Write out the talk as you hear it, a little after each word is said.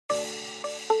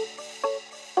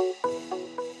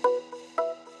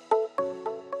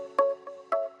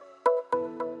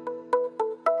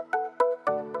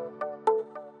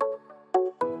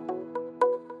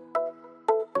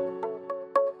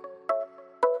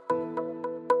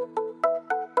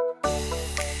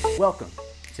Welcome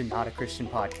to Not a Christian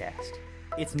Podcast.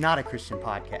 It's not a Christian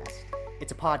podcast.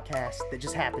 It's a podcast that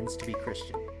just happens to be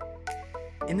Christian.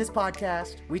 In this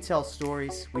podcast, we tell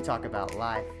stories, we talk about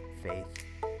life, faith,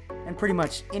 and pretty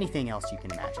much anything else you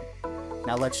can imagine.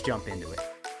 Now let's jump into it.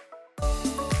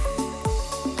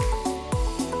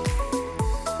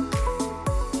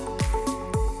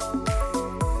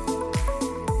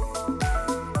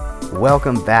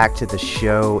 Welcome back to the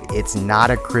show. It's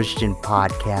Not a Christian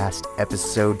Podcast,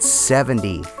 episode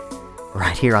 70,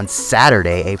 right here on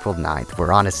Saturday, April 9th.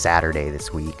 We're on a Saturday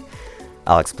this week.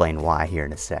 I'll explain why here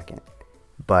in a second.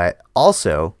 But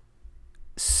also,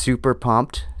 super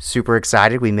pumped, super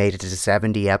excited. We made it to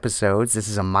 70 episodes. This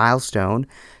is a milestone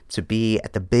to be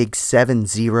at the big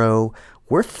 7-0.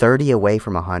 We're 30 away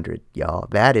from 100, y'all.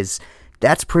 That's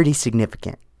pretty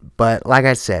significant. But like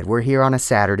I said, we're here on a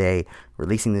Saturday,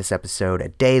 releasing this episode a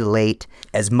day late.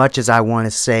 As much as I want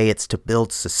to say it's to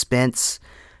build suspense,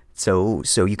 so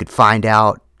you could find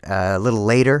out a little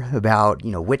later about,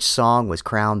 which song was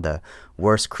crowned the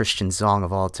worst Christian song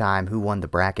of all time, who won the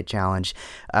bracket challenge.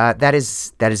 That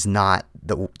is not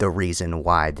the reason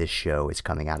why this show is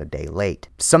coming out a day late.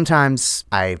 Sometimes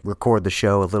I record the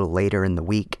show a little later in the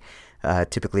week,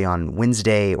 typically on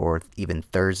Wednesday or even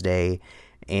Thursday,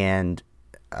 and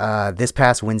this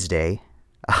past Wednesday,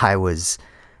 I was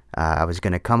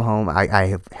going to come home. I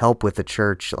have help with the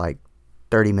church like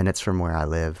 30 minutes from where I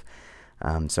live.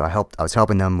 So I was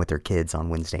helping them with their kids on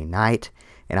Wednesday night,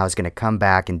 and I was going to come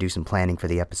back and do some planning for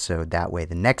the episode. That way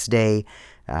the next day,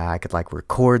 I could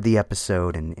record the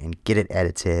episode and get it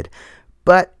edited.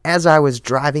 But as I was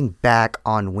driving back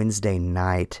on Wednesday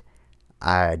night,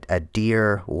 a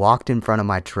deer walked in front of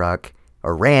my truck,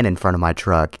 or ran in front of my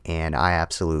truck, and I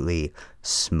absolutely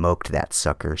smoked that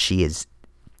sucker. She is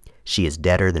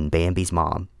deader than Bambi's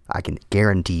mom. I can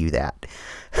guarantee you that.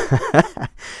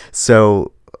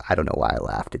 So I don't know why I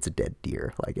laughed. It's a dead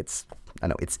deer. It's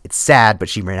sad, but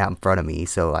she ran out in front of me.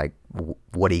 So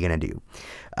what are you gonna do?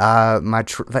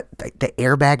 The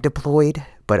airbag deployed,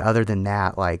 but other than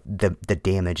that, the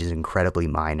damage is incredibly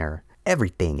minor.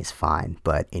 Everything is fine.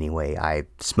 But anyway, I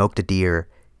smoked a deer,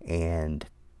 and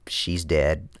she's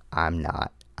dead. I'm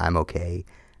not. I'm okay.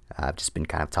 I've just been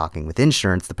kind of talking with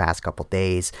insurance the past couple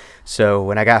days. So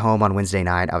when I got home on Wednesday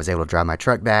night, I was able to drive my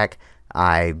truck back.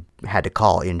 I had to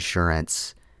call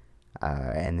insurance.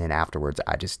 And then afterwards,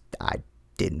 I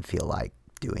didn't feel like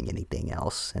doing anything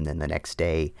else. And then the next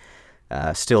day,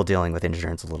 still dealing with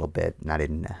insurance a little bit. And I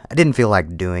didn't feel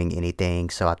like doing anything.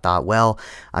 So I thought, well,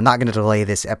 I'm not going to delay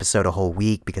this episode a whole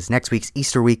week because next week's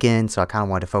Easter weekend. So I kind of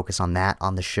wanted to focus on that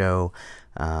on the show.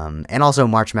 And also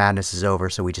March Madness is over,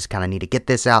 so we just kind of need to get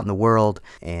this out in the world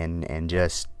and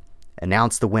just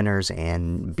announce the winners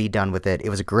and be done with it. It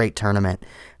was a great tournament.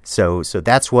 So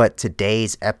that's what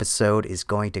today's episode is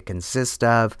going to consist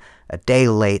of, a day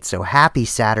late. So happy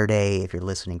Saturday if you're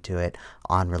listening to it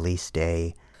on release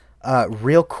day.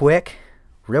 Real quick,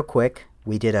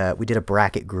 we did a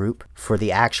bracket group for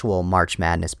the actual March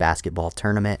Madness basketball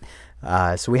tournament.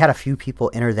 So we had a few people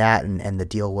enter that, and the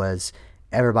deal was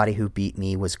everybody who beat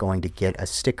me was going to get a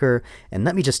sticker. And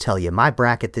let me just tell you, my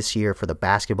bracket this year for the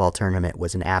basketball tournament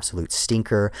was an absolute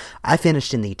stinker. I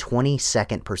finished in the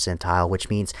 22nd percentile, which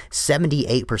means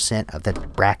 78% of the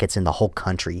brackets in the whole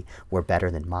country were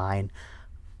better than mine.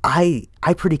 I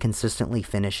pretty consistently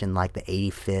finish in the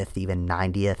 85th, even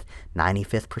 90th,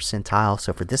 95th percentile.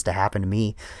 So for this to happen to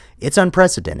me, it's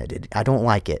unprecedented. I don't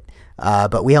like it.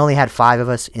 But we only had 5 of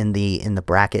us in the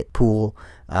bracket pool.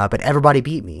 But everybody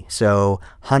beat me. So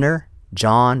Hunter,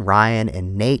 John, Ryan,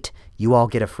 and Nate, you all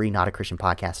get a free Not a Christian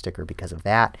Podcast sticker because of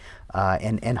that.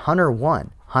 And Hunter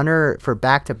won. Hunter, for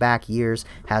back-to-back years,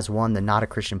 has won the Not a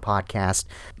Christian Podcast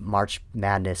March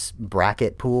Madness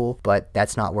bracket pool, but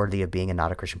that's not worthy of being a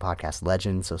Not a Christian Podcast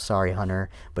legend, so sorry, Hunter.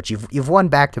 But you've won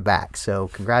back-to-back, so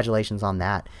congratulations on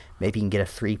that. Maybe you can get a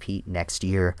three-peat next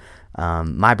year.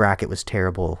 My bracket was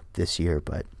terrible this year,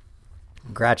 but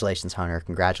congratulations, Hunter.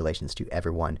 Congratulations to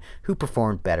everyone who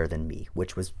performed better than me,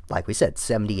 which was, like we said,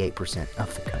 78%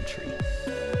 of the country.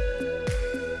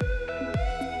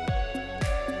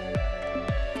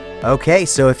 Okay,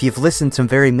 so if you've listened to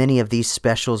very many of these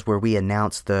specials where we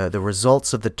announce the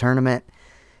results of the tournament,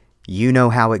 you know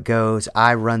how it goes.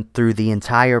 I run through the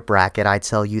entire bracket. I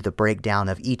tell you the breakdown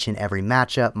of each and every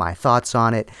matchup, my thoughts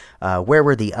on it, where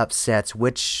were the upsets,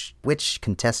 which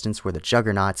contestants were the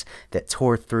juggernauts that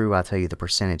tore through. I'll tell you the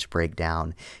percentage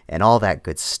breakdown and all that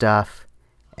good stuff.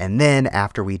 And then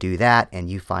after we do that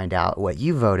and you find out what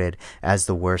you voted as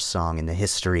the worst song in the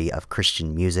history of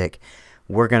Christian music,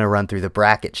 we're going to run through the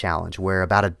bracket challenge, where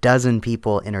about a dozen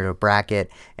people enter a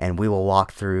bracket, and we will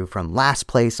walk through from last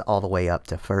place all the way up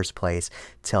to first place,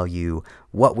 tell you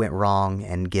what went wrong,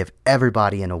 and give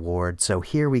everybody an award. So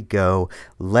here we go.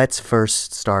 Let's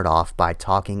first start off by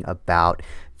talking about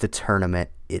the tournament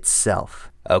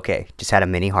itself. Okay, just had a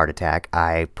mini heart attack.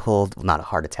 Not a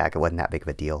heart attack, it wasn't that big of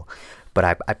a deal, but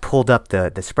I pulled up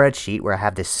the spreadsheet where I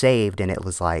have this saved, and it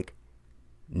was like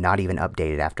not even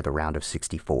updated after the round of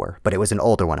 64, but it was an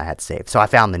older one I had saved. So I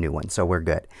found the new one, so we're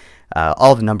good.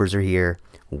 All the numbers are here.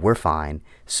 We're fine.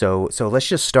 So let's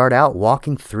just start out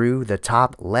walking through the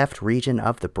top left region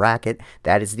of the bracket.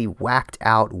 That is the whacked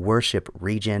out worship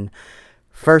region.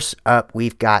 First up,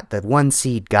 we've got the 1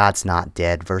 seed God's Not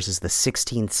Dead versus the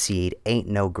 16th seed Ain't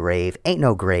No Grave. Ain't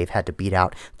No Grave had to beat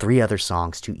out 3 other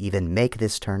songs to even make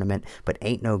this tournament, but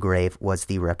Ain't No Grave was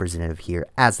the representative here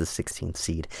as the 16th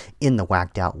seed in the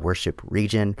whacked out worship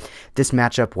region. This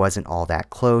matchup wasn't all that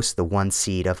close. The 1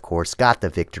 seed, of course, got the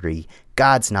victory.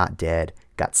 God's Not Dead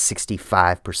got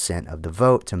 65% of the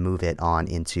vote to move it on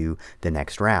into the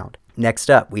next round. Next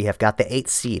up, we have got the 8th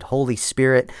seed, Holy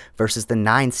Spirit, versus the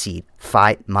 9 seed,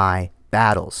 Fight My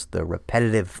Battles, the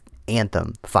repetitive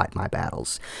anthem, Fight My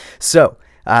Battles. So,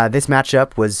 this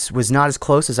matchup was not as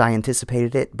close as I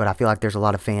anticipated it, but I feel like there's a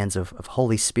lot of fans of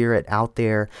Holy Spirit out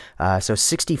there. So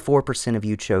 64% of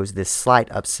you chose this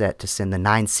slight upset to send the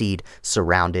 9 seed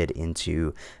Surrounded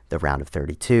into the round of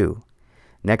 32.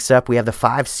 Next up, we have the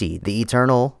 5 seed, the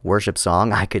eternal worship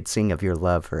song, I Could Sing of Your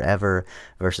Love Forever,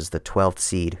 versus the 12th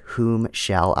seed, Whom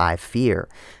Shall I Fear?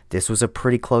 This was a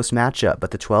pretty close matchup,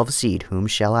 but the 12th seed, Whom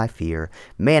Shall I Fear,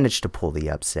 managed to pull the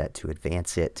upset to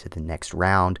advance it to the next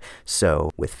round.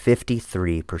 So, with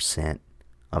 53%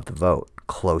 of the vote,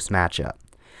 close matchup.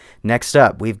 Next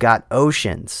up, we've got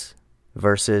Oceans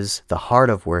versus the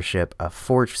Heart of Worship, a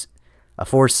 4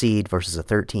 seed versus a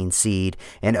 13 seed,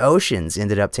 and Oceans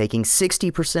ended up taking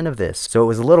 60% of this. So it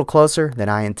was a little closer than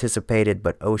I anticipated,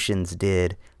 but Oceans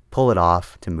did pull it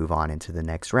off to move on into the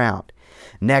next round.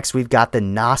 Next, we've got the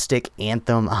Gnostic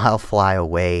anthem, I'll Fly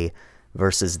Away,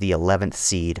 versus the 11th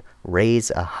seed,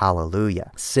 Raise a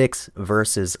Hallelujah. 6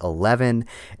 versus 11,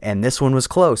 and this one was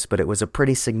close, but it was a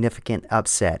pretty significant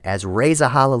upset, as Raise a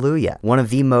Hallelujah, one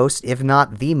of the most, if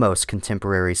not the most,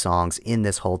 contemporary songs in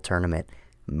this whole tournament,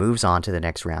 moves on to the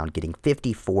next round, getting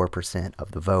 54%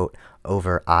 of the vote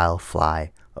over I'll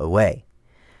Fly Away.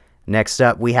 Next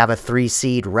up, we have a 3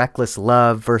 seed Reckless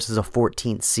Love versus a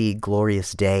 14th seed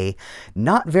Glorious Day.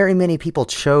 Not very many people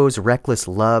chose Reckless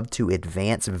Love to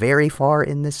advance very far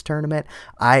in this tournament.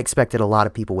 I expected a lot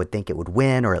of people would think it would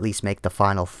win or at least make the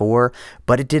final 4,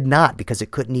 but it did not because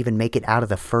it couldn't even make it out of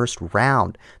the first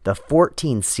round. The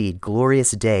 14th seed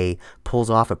Glorious Day pulls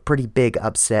off a pretty big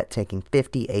upset, taking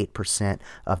 58%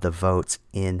 of the votes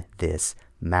in this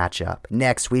matchup.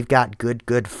 Next, we've got Good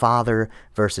Good Father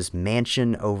versus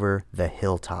Mansion Over the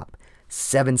Hilltop.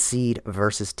 7 seed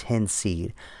versus 10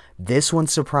 seed. This one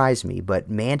surprised me,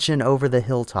 but Mansion Over the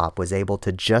Hilltop was able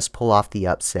to just pull off the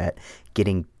upset,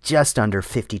 getting just under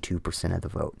 52% of the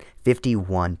vote.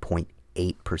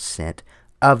 51.8%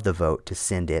 of the vote to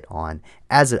send it on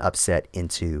as an upset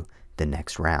into the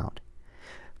next round.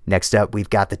 Next up, we've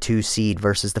got the 2 seed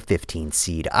versus the 15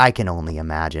 seed, I Can Only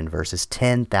Imagine, versus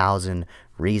 10,000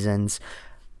 Reasons.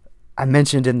 I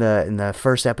mentioned in the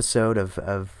first episode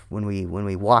of when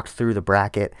we walked through the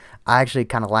bracket, I actually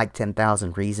kind of liked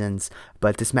 10,000 Reasons,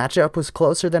 but this matchup was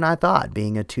closer than I thought,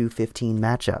 being a 2-15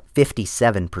 matchup.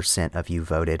 57% of you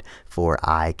voted for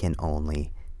I Can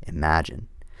Only Imagine.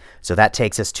 So that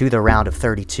takes us to the round of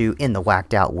 32 in the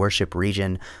whacked out worship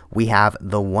region. We have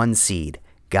the 1 seed,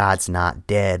 God's Not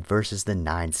Dead, versus the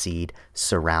 9 seed,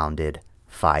 Surrounded,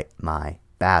 Fight My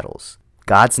Battles.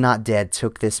 God's Not Dead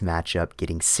took this matchup,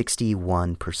 getting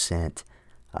 61%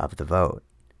 of the vote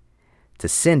to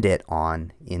send it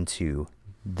on into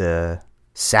the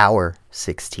Sour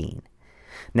 16.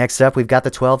 Next up, we've got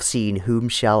the 12 seed, Whom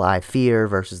Shall I Fear,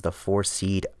 versus the 4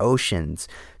 seed, Oceans.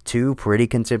 2 pretty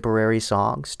contemporary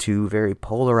songs, 2 very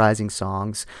polarizing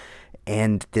songs.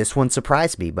 And this one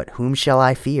surprised me, but Whom Shall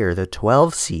I Fear, the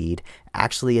 12 seed,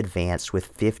 actually advanced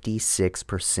with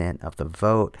 56% of the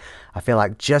vote. I feel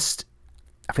like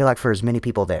for as many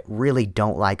people that really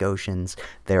don't like Oceans,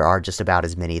 there are just about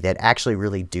as many that actually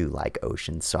really do like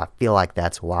Oceans. So I feel like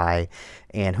that's why.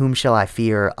 And Whom Shall I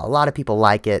Fear, a lot of people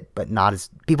like it, but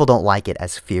people don't like it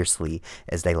as fiercely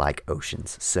as they like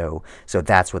Oceans. So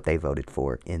that's what they voted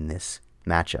for in this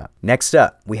matchup. Next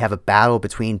up, we have a battle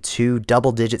between 2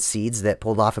 double-digit seeds that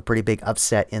pulled off a pretty big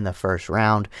upset in the first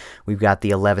round. We've got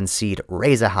the 11 seed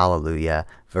Raise a Hallelujah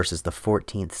versus the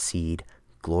 14th seed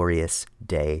Glorious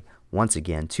Day. Once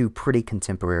again, two pretty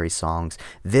contemporary songs.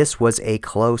 This was a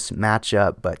close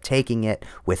matchup, but taking it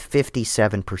with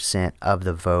 57% of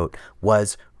the vote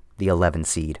was the 11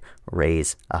 seed,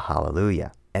 Raise a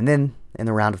Hallelujah. And then in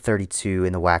the round of 32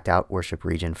 in the Whacked Out Worship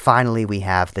region, finally we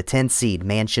have the 10 seed,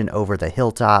 Mansion Over the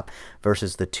Hilltop,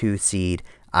 versus the 2 seed,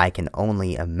 I Can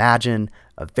Only Imagine,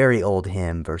 a very old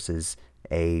hymn versus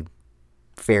a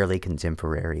fairly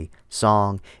contemporary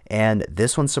song. And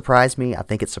this one surprised me. I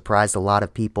think it surprised a lot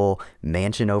of people.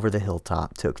 Mansion Over the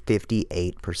Hilltop took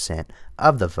 58%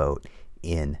 of the vote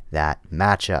in that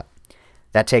matchup.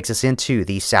 That takes us into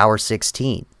the Sour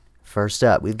 16. First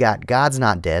up, we've got God's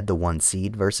Not Dead, the 1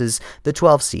 seed, versus the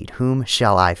 12 seed, Whom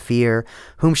Shall I Fear?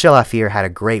 Whom Shall I Fear had a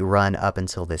great run up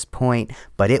until this point,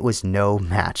 but it was no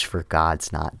match for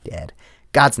God's Not Dead.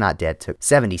 God's Not Dead took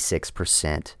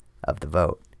 76% of the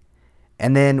vote.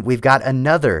 And then we've got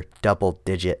another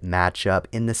double-digit matchup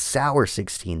in the Sour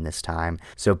 16 this time.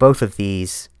 So both of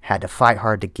these had to fight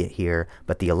hard to get here,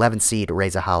 but the 11 seed,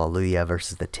 Raise a Hallelujah,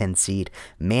 versus the 10 seed,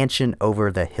 Mansion Over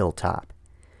the Hilltop.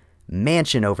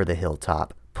 Mansion Over the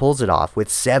Hilltop pulls it off with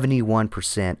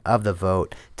 71% of the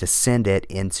vote to send it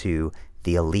into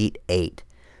the Elite 8.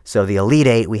 So the Elite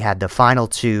 8, we had the final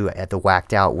 2 at the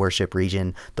Whacked Out Worship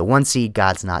region. The 1 seed,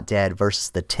 God's Not Dead,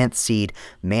 versus the 10th seed,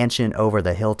 Mansion Over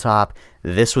the Hilltop.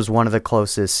 This was one of the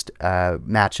closest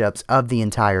matchups of the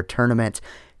entire tournament.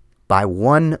 By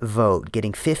 1 vote,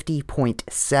 getting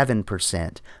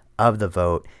 50.7% of the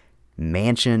vote,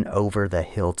 Mansion Over the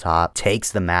Hilltop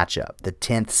takes the matchup. The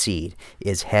 10th seed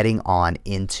is heading on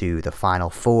into the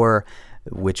Final 4,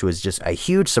 which was just a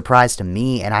huge surprise to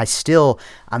me, and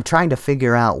I'm trying to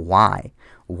figure out why.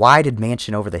 Why did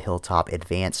Mansion Over the Hilltop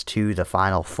advance to the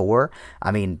Final 4?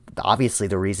 I mean, obviously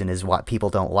the reason is why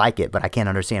people don't like it, but I can't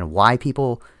understand why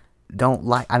people don't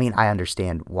like. I mean, I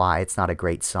understand why. It's not a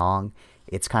great song.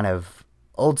 It's kind of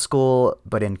old school,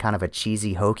 but in kind of a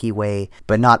cheesy, hokey way,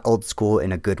 but not old school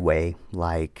in a good way,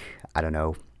 like, I don't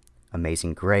know,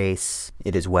 Amazing Grace,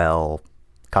 It Is Well,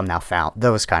 Come Thou Fount,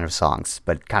 those kind of songs,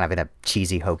 but kind of in a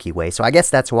cheesy, hokey way. So I guess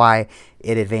that's why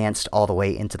it advanced all the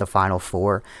way into the Final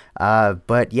 4.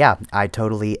 But yeah, I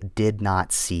totally did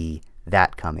not see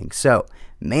that coming. So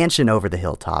Mansion Over the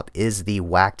Hilltop is the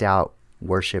Whacked Out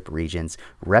Worship region's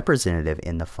representative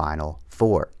in the Final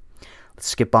 4. Let's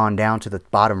skip on down to the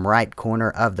bottom right corner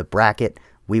of the bracket.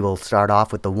 We will start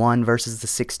off with the 1 versus the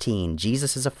 16,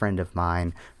 Jesus Is a Friend of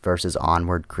Mine versus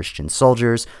Onward Christian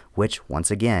Soldiers, which, once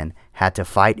again, had to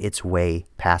fight its way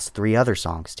past 3 other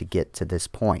songs to get to this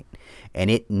point.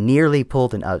 And it nearly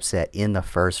pulled an upset in the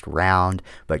first round,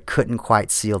 but couldn't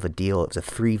quite seal the deal. It was a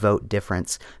 3-vote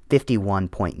difference.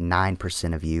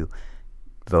 51.9% of you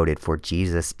voted for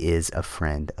Jesus Is a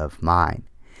Friend of Mine.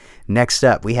 Next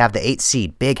up, we have the 8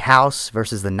 seed Big House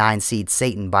versus the 9 seed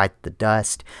Satan Bite the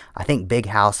Dust. I think Big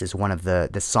House is one of the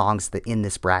songs that in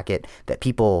this bracket that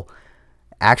people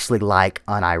actually like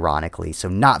unironically. So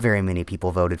not very many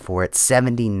people voted for it.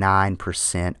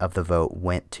 79% of the vote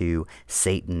went to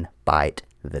Satan Bite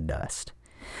the Dust.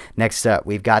 Next up,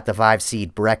 we've got the 5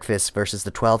 seed Breakfast versus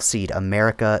the 12 seed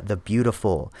America the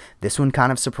Beautiful. This one kind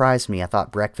of surprised me. I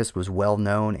thought Breakfast was well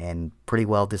known and pretty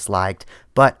well disliked,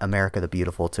 but America the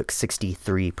Beautiful took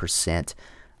 63%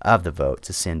 of the vote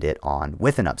to send it on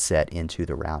with an upset into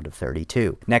the round of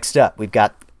 32. Next up, we've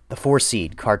got the 4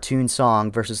 seed Cartoon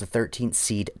Song versus the 13th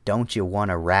seed Don't You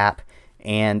Wanna Rap.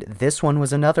 And this one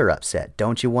was another upset.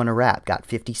 Don't You Wanna Rap got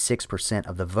 56%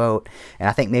 of the vote. And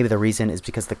I think maybe the reason is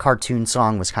because the Cartoon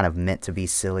Song was kind of meant to be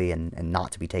silly and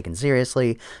not to be taken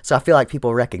seriously. So I feel like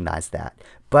people recognize that.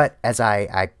 But as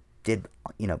I did,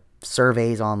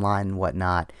 surveys online and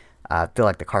whatnot, I feel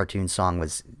like the Cartoon Song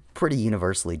was pretty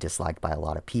universally disliked by a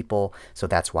lot of people. So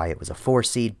that's why it was a 4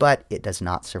 seed, but it does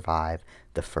not survive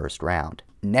the first round.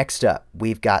 Next up,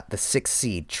 we've got the 6th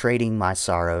seed, Trading My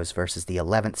Sorrows, versus the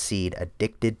 11th seed,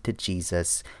 Addicted to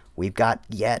Jesus. We've got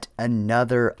yet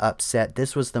another upset.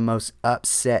 This was the most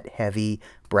upset-heavy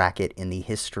bracket in the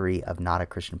history of Not a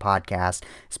Christian Podcast,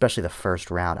 especially the first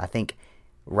round. I think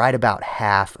right about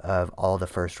half of all the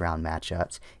first-round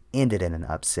matchups ended in an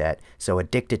upset. So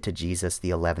Addicted to Jesus,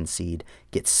 the 11th seed,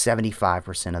 gets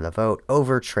 75% of the vote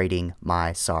over Trading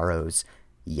My Sorrows.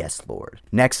 Yes, Lord.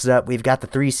 Next up, we've got the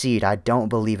 3 seed, I Don't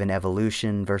Believe in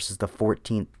Evolution, versus the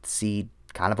 14th seed,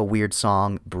 kind of a weird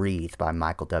song, Breathe by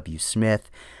Michael W. Smith.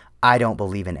 I Don't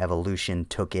Believe in Evolution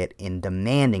took it in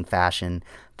demanding fashion.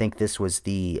 I think this was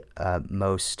the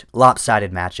most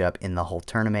lopsided matchup in the whole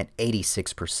tournament.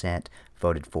 86%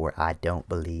 voted for I Don't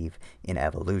Believe in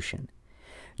Evolution.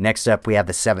 Next up, we have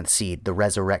the 7th seed, The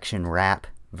Resurrection Rap,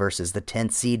 versus the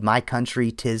 10th seed, My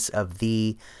Country 'Tis of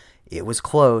Thee. It was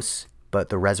close, but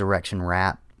The Resurrection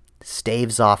Rap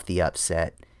staves off the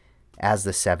upset. As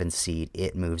the 7th seed,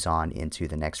 it moves on into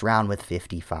the next round with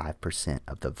 55%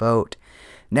 of the vote.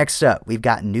 Next up, we've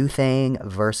got New Thing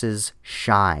versus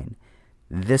Shine.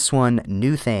 This one,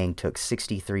 New Thing took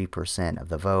 63% of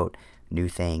the vote. New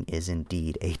Thing is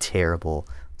indeed a terrible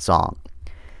song.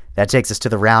 That takes us to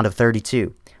the round of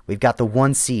 32. We've got the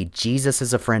 1 seed, Jesus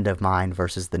Is a Friend of Mine,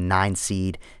 versus the 9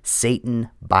 seed, Satan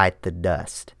Bite the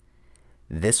Dust.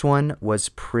 This one was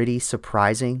pretty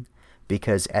surprising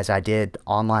because as I did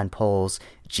online polls,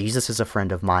 Jesus Is a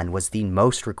Friend of Mine was the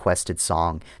most requested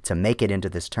song to make it into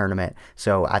this tournament.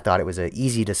 So I thought it was an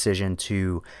easy decision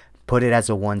to put it as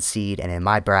a 1 seed, and in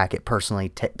my bracket, personally,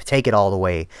 take it all the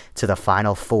way to the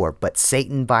final 4. But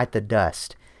Satan Bite the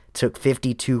Dust took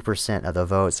 52% of the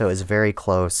vote, so it was very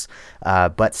close.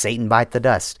 But Satan Bite the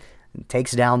Dust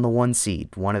takes down the 1 seed.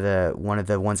 One of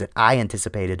the ones that I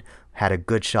anticipated had a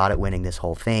good shot at winning this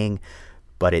whole thing,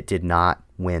 but it did not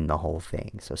win the whole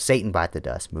thing. So Satan Bite the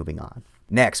Dust, moving on.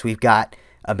 Next, we've got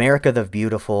America the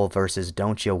Beautiful versus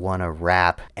Don't You Wanna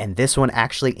Rap, and this one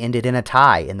actually ended in a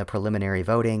tie in the preliminary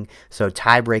voting. So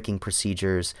tie-breaking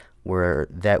procedures were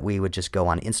that we would just go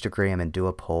on Instagram and do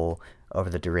a poll over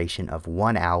the duration of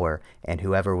 1 hour, and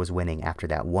whoever was winning after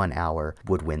that 1 hour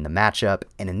would win the matchup.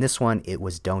 And in this one, it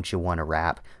was Don't You Wanna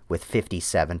Rap with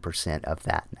 57% of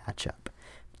that matchup.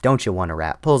 Don't You Wanna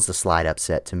Rap pulls the slide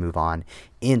upset to move on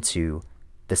into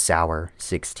the Sour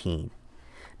 16.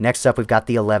 Next up, we've got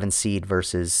the 11 seed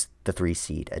versus the 3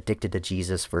 seed, Addicted to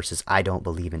Jesus versus I Don't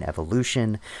Believe in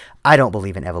Evolution. I Don't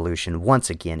Believe in Evolution, once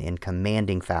again, in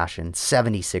commanding fashion,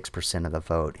 76% of the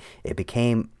vote. It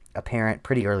became apparent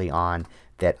pretty early on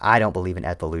that I Don't Believe in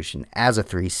Evolution as a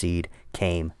 3 seed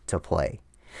came to play.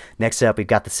 Next up, we've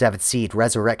got the 7th seed,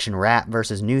 Resurrection Rap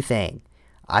versus New Thing.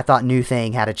 I thought New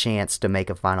Thing had a chance to make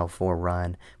a Final Four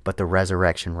run, but the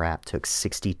Resurrection Rap took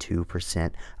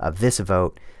 62% of this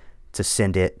vote to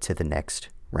send it to the next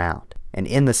round. And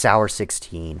in the Sour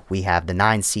 16, we have the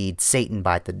 9 seed, Satan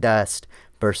Bite the Dust,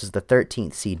 versus the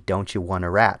 13th seed, Don't You Wanna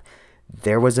Rap.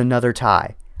 There was another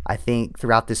tie. I think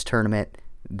throughout this tournament,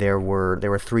 there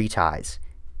were 3 ties,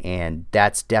 and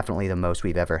that's definitely the most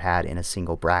we've ever had in a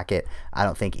single bracket. I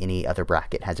don't think any other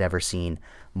bracket has ever seen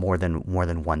more than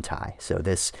 1 tie. So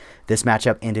this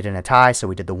matchup ended in a tie, so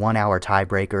we did the 1 hour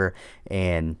tiebreaker,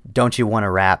 and Don't You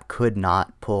Wanna Rap could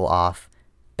not pull off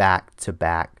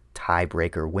back-to-back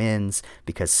tiebreaker wins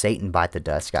because Satan Bite the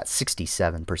Dust got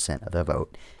 67% of the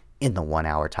vote in the 1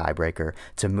 hour tiebreaker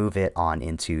to move it on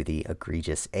into the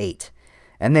egregious 8.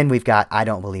 And then we've got I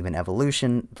Don't Believe in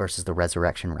Evolution versus the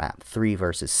Resurrection Rap, 3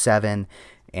 versus 7,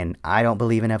 and I Don't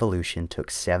Believe in Evolution took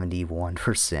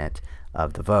 71%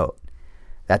 of the vote.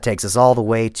 That takes us all the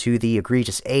way to the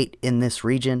egregious 8 in this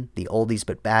region, the oldies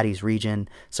but baddies region.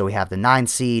 So we have the 9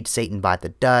 seed, Satan Bite the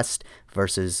Dust,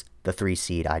 versus the 3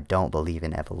 seed, I Don't Believe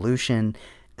in Evolution.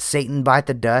 Satan Bite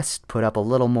the Dust put up a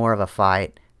little more of a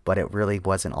fight, but it really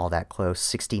wasn't all that close.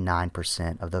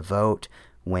 69% of the vote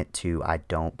went to I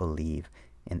Don't Believe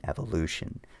in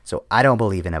Evolution. So I Don't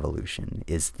Believe in Evolution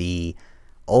is the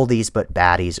oldies but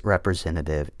baddies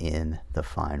representative in the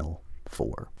Final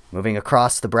Four. Moving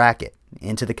across the bracket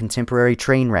into the contemporary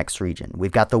train wrecks region,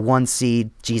 we've got the 1 seed,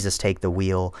 Jesus Take the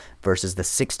Wheel, versus the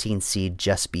 16 seed,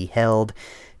 Just Be Held.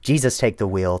 Jesus Take the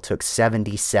Wheel took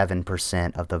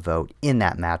 77% of the vote in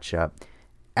that matchup.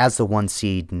 As the 1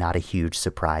 seed, not a huge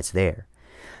surprise there.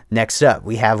 Next up,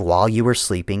 we have While You Were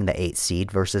Sleeping, the 8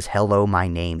 seed, versus Hello, My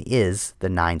Name Is, the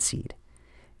 9 seed.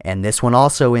 And this one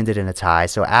also ended in a tie,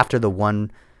 so after the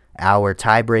 1 hour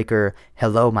tiebreaker,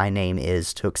 Hello, My Name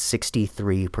Is took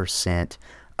 63%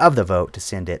 of the vote to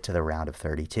send it to the round of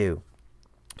 32.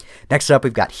 Next up,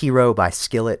 we've got Hero by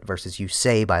Skillet versus You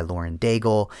Say by Lauren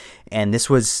Daigle, and this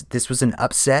was an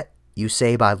upset. You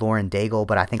Say by Lauren Daigle,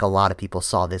 but I think a lot of people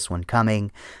saw this one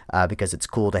coming because it's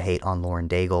cool to hate on Lauren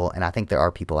Daigle, and I think there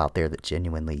are people out there that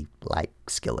genuinely like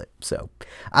Skillet. So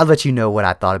I'll let you know what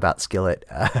I thought about Skillet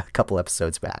a couple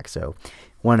episodes back. So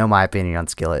want to know my opinion on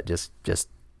Skillet, just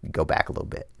go back a little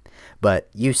bit. But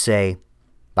You Say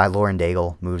by Lauren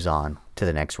Daigle moves on to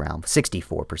the next round,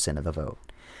 64% of the vote.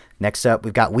 Next up,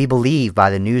 we've got We Believe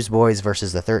by the Newsboys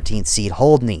versus the 13th seed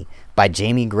Hold Me by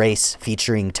Jamie Grace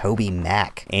featuring Toby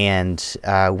Mac. And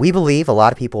We Believe, a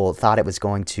lot of people thought it was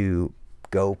going to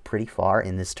go pretty far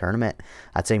in this tournament.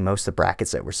 I'd say most of the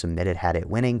brackets that were submitted had it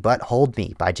winning, but Hold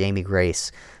Me by Jamie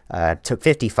Grace took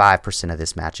 55% of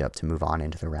this matchup to move on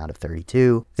into the round of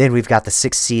 32. Then we've got the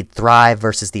 6th seed Thrive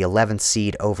versus the 11th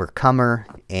seed Overcomer,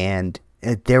 and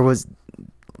there was...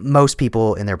 most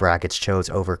people in their brackets chose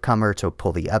Overcomer to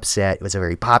pull the upset. It was a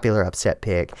very popular upset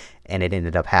pick, and it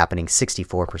ended up happening.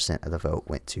 64% of the vote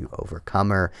went to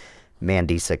Overcomer.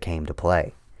 Mandisa came to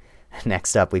play.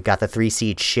 Next up, we've got the 3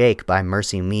 seed Shake by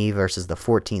Mercy Me versus the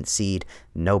 14th seed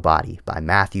Nobody by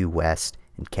Matthew West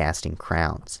and Casting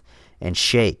Crowns. And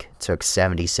Shake took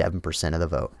 77% of the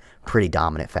vote. Pretty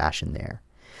dominant fashion there.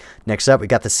 Next up, we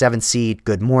got the 7th seed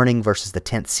Good Morning versus the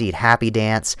 10th seed Happy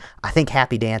Dance. I think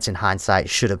Happy Dance, in hindsight,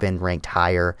 should have been ranked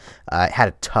higher. It had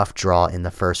a tough draw in the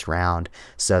first round.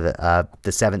 So the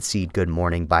 7th seed Good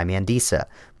Morning by Mandisa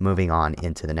moving on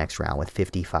into the next round with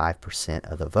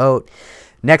 55% of the vote.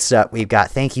 Next up, we've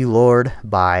got Thank You Lord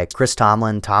by Chris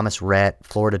Tomlin, Thomas Rhett,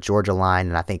 Florida Georgia Line,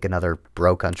 and I think another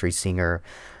bro country singer.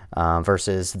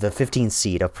 Versus the 15th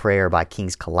seed of Prayer by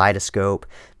King's Kaleidoscope.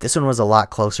 This one was a lot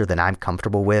closer than I'm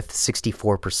comfortable with.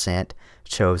 64%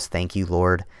 chose Thank You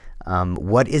Lord.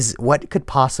 What could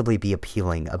possibly be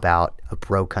appealing about a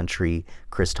bro country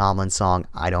Chris Tomlin song?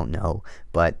 I don't know,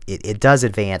 but it does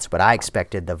advance, but I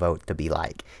expected the vote to be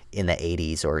like in the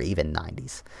 80s or even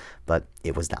 90s, but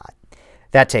it was not.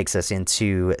 That takes us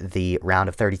into the round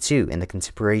of 32 in the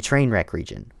contemporary train wreck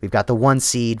region. We've got the 1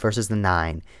 seed versus the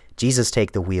 9. Jesus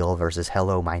Take the Wheel versus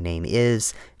Hello, My Name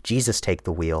Is. Jesus Take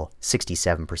the Wheel,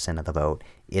 67% of the vote.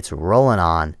 It's rolling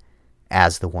on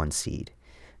as the 1 seed.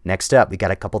 Next up, we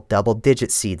got a couple double-digit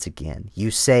seeds again.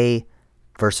 You Say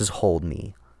versus Hold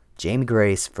Me. Jamie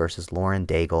Grace versus Lauren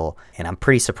Daigle. And I'm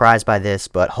pretty surprised by this,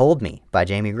 but Hold Me by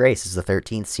Jamie Grace is the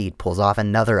 13th seed. Pulls off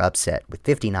another upset with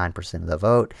 59% of the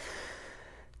vote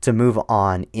to move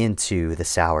on into the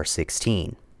Sour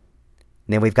 16.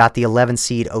 And then we've got the 11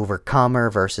 seed Overcomer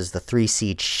versus the 3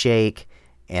 seed Shake.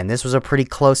 And this was a pretty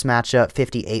close matchup.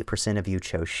 58% of you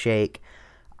chose Shake.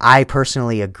 I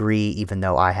personally agree, even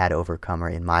though I had Overcomer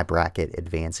in my bracket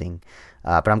advancing.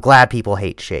 But I'm glad people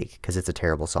hate Shake because it's a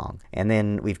terrible song. And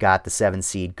then we've got the 7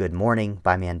 seed Good Morning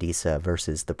by Mandisa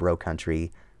versus the bro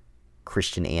country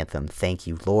Christian anthem Thank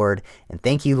You Lord. And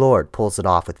Thank You Lord pulls it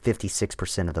off with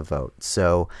 56% of the vote.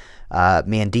 So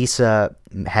Mandisa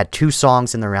had 2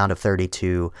 songs in the round of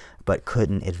 32, but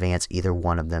couldn't advance either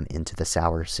one of them into the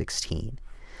Sour 16.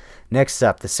 Next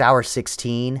up, the Sour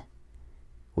 16,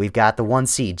 we've got the 1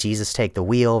 seed Jesus Take the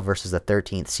Wheel versus the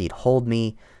 13th seed Hold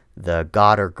Me, the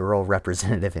God or girl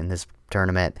representative in this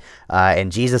tournament.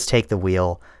 And Jesus Take the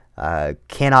Wheel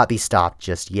cannot be stopped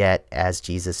just yet as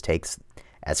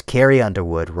Carrie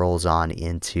Underwood rolls on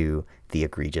into the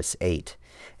egregious 8.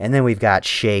 And then we've got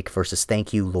Shake versus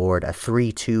Thank You Lord, a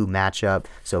 3-2 matchup.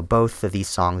 So both of these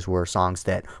songs were songs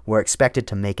that were expected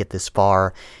to make it this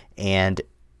far. And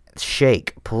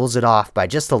Shake pulls it off by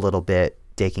just a little bit,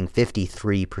 taking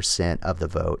 53% of the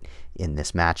vote in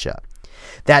this matchup.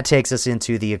 That takes us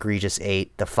into the egregious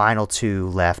 8, the final 2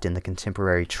 left in the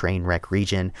contemporary train wreck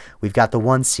region. We've got the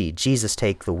 1 seed Jesus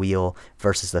Take the Wheel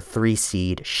versus the 3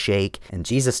 seed Shake. And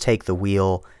Jesus Take the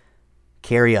Wheel,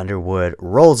 Carrie Underwood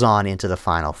rolls on into the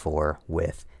final 4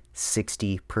 with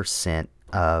 60%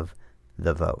 of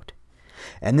the vote.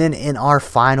 And then in our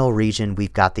final region,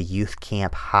 we've got the Youth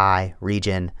Camp High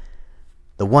region.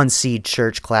 The 1 seed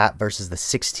Church Clap versus the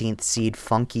 16th seed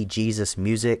Funky Jesus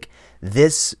Music.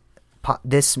 This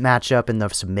matchup in the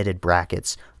submitted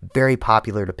brackets, very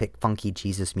popular to pick Funky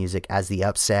Jesus Music as the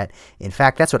upset. In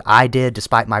fact, that's what I did,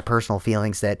 despite my personal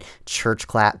feelings that Church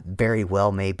Clap very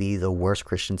well may be the worst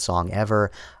Christian song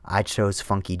ever. I chose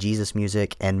Funky Jesus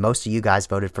Music, and most of you guys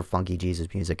voted for Funky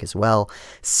Jesus Music as well.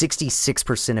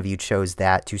 66% of you chose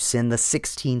that to send the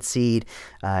 16th seed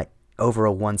over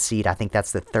a 1 seed. I think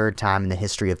that's the 3rd time in the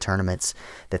history of tournaments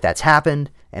that's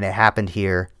happened, and it happened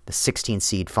here. The 16th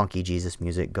seed Funky Jesus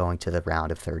Music going to the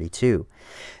round of 32.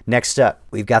 Next up,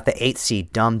 we've got the 8th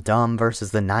seed Dum Dum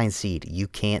versus the 9th seed You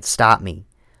Can't Stop Me.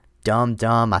 Dum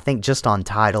Dum, I think just on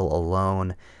title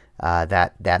alone,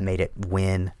 that made it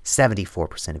win.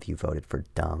 74% of you voted for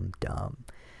Dum Dum.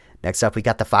 Next up, we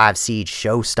got the 5 seed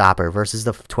Showstopper versus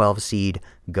the 12 seed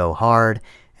Go Hard.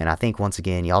 And I think, once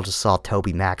again, y'all just saw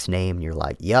Toby Mac's name, and you're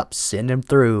like, yep, send him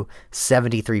through.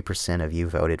 73% of you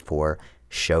voted for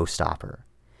Showstopper.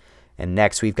 And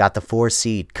next, we've got the 4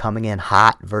 seed Coming In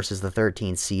Hot versus the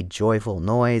 13 seed Joyful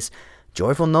Noise.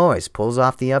 Joyful Noise pulls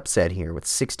off the upset here with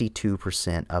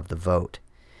 62% of the vote.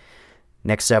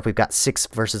 Next up, we've got 6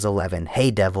 versus 11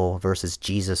 Hey Devil versus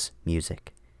Jesus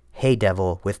Music. Hey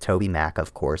Devil, with Toby Mac,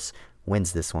 of course,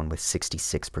 wins this one with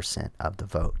 66% of the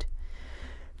vote.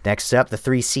 Next up, the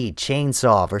 3 seed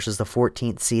Chainsaw versus the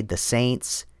 14th seed The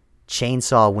Saints.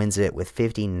 Chainsaw wins it with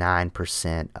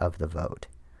 59% of the vote.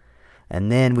 And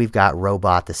then we've got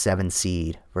Robot, the 7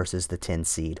 seed, versus the 10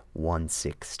 seed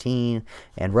 116.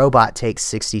 And Robot takes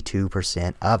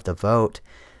 62% of the vote.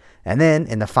 And then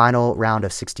in the final round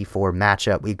of 64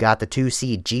 matchup, we've got the 2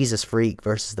 seed Jesus Freak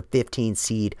versus the 15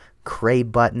 seed Cray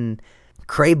Button.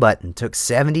 Cray Button took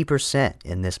 70%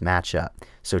 in this matchup.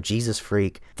 So Jesus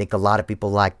Freak, I think a lot of people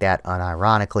like that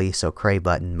unironically, so Cray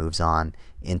Button moves on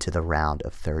into the round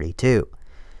of 32.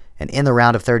 And in the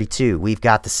round of 32, we've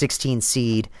got the 16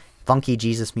 seed Funky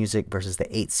Jesus Music versus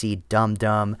the 8 seed Dum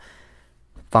Dum.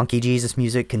 Funky Jesus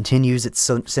Music continues its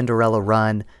Cinderella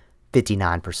run,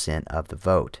 59% of the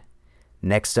vote.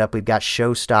 Next up, we've got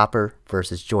Showstopper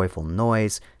versus Joyful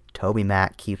Noise. Toby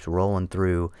Mac keeps rolling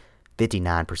through.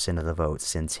 59% of the vote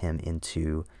sends him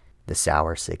into the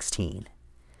Sour 16. And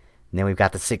then we've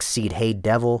got the 6 seed Hey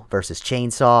Devil versus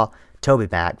Chainsaw. Toby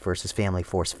Mac versus Family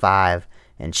Force 5.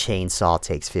 And Chainsaw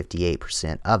takes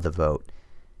 58% of the vote.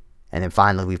 And then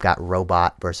finally, we've got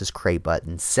Robot versus Cray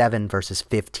Button, 7 versus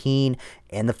 15.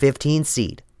 And the 15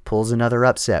 seed pulls another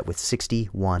upset with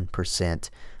 61%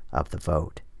 of the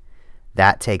vote.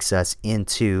 That takes us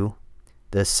into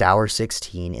the Sour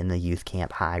 16 in the Youth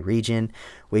Camp High region.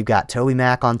 We've got Toby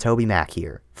Mac on Toby Mac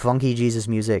here. Funky Jesus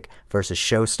Music versus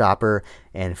Showstopper.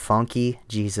 And Funky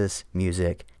Jesus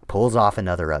Music pulls off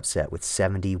another upset with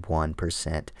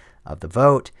 71% of the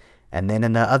vote. And then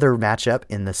in the other matchup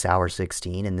in the Sour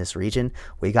 16 in this region,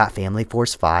 we got Family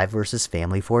Force 5 versus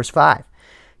Family Force 5.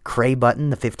 Cray Button,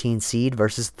 the 15 seed,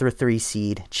 versus the 3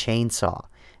 seed Chainsaw.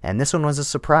 And this one was a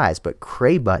surprise, but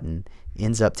Cray Button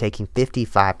ends up taking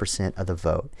 55% of the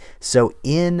vote. So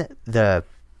in the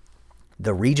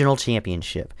regional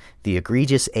championship, the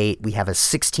Egregious 8, we have a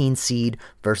 16 seed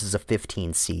versus a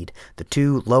 15 seed. The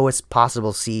two lowest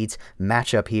possible seeds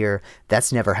match up here.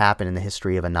 That's never happened in the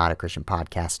history of a Not a Christian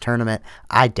Podcast tournament.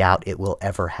 I doubt it will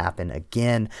ever happen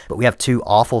again. But we have two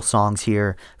awful songs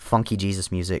here. Funky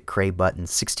Jesus Music, Cray Button,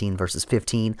 16 versus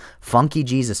 15. Funky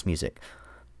Jesus Music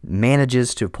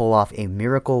manages to pull off a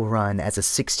miracle run as a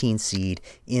 16 seed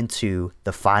into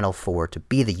the Final Four to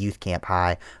be the Youth Camp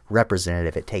High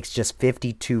representative. It takes just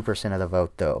 52% of the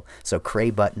vote, though. So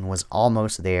Cray Button was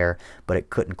almost there, but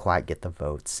it couldn't quite get the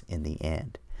votes in the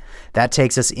end. That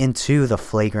takes us into the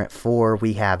Flagrant 4.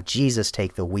 We have Jesus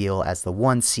Take the Wheel as the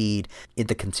 1 seed in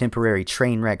the Contemporary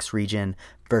Trainwrecks region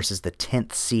versus the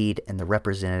 10th seed and the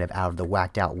representative out of the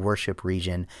Whacked Out Worship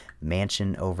region,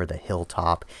 Mansion Over the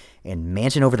Hilltop. And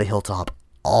Mansion Over the Hilltop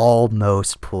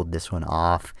almost pulled this one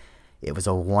off. It was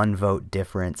a 1 vote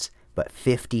difference, but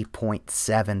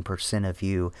 50.7% of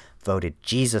you voted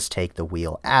Jesus Take the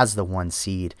Wheel as the 1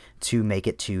 seed to make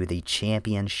it to the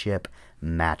championship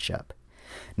matchup.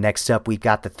 Next up, we've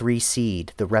got the 3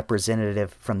 seed, the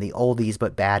representative from the Oldies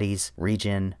But Baddies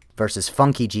region versus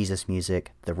Funky Jesus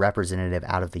Music, the representative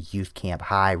out of the Youth Camp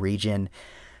High region.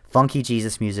 Funky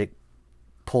Jesus Music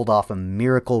pulled off a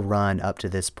miracle run up to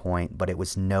this point, but it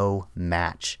was no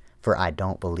match for I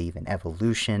Don't Believe in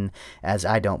Evolution, as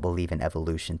I Don't Believe in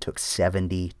Evolution took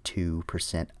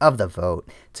 72% of the vote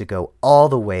to go all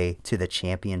the way to the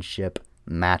championship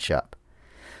matchup.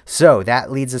 So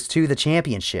that leads us to the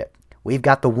championship. We've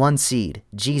got the 1 seed,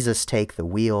 Jesus Take the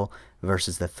Wheel,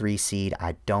 versus the 3 seed,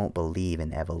 I Don't Believe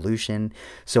in Evolution.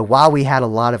 So while we had a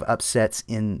lot of upsets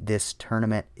in this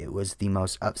tournament, it was the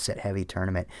most upset-heavy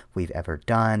tournament we've ever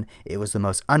done. It was the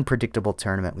most unpredictable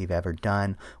tournament we've ever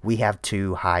done. We have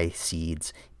 2 high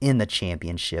seeds in the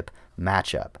championship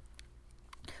matchup.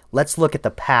 Let's look at the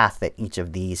path that each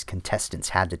of these contestants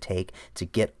had to take to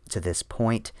get to this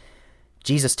point.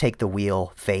 Jesus Take the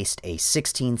Wheel faced a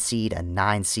 16 seed, a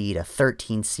 9 seed, a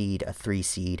 13 seed, a 3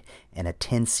 seed, and a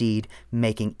 10 seed,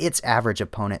 making its average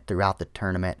opponent throughout the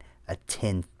tournament a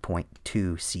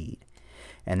 10.2 seed.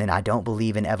 And then I Don't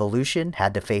Believe in Evolution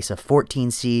had to face a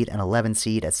 14 seed, an 11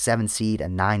 seed, a 7 seed, a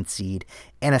 9 seed,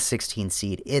 and a 16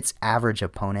 seed. Its average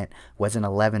opponent was an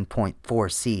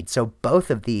 11.4 seed. So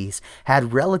both of these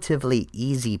had relatively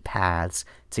easy paths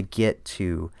to get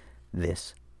to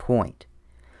this point.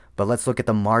 But let's look at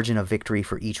the margin of victory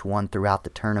for each one throughout the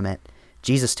tournament.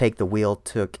 Jesus Take the Wheel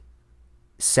took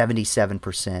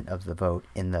 77% of the vote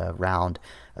in the round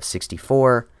of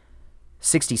 64,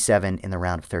 67 in the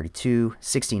round of 32,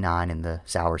 69 in the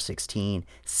Sour 16,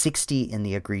 60 in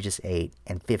the Egregious 8,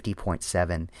 and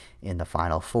 50.7 in the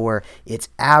Final 4. Its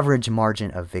average margin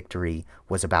of victory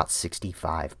was about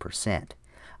 65%.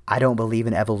 I Don't Believe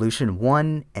in Evolution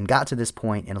won and got to this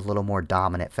point in a little more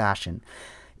dominant fashion.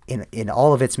 In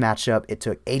all of its matchup, it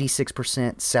took 86%,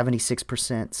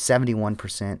 76%,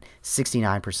 71%,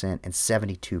 69%, and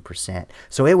 72%.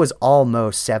 So it was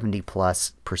almost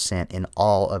 70+% in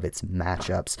all of its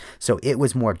matchups. So it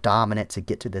was more dominant to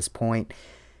get to this point,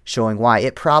 showing why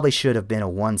it probably should have been a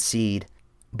 1 seed,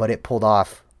 but it pulled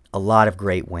off a lot of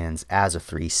great wins as a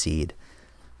 3 seed.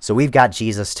 So we've got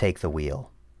Jesus Take the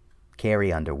Wheel,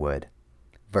 Carrie Underwood,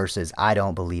 versus I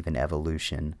Don't Believe in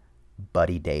Evolution,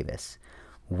 Buddy Davis.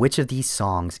 which of these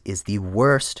songs is the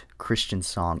worst Christian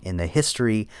song in the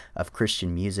history of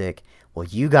Christian music? Well,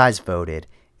 you guys voted,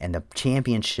 and the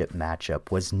championship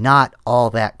matchup was not all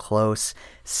that close.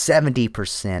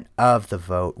 70% of the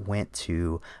vote went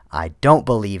to I Don't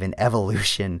Believe in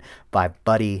Evolution by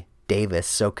Buddy Davis.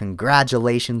 So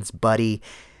congratulations, Buddy.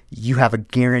 You have a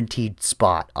guaranteed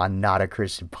spot on Not a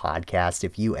Christian Podcast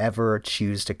if you ever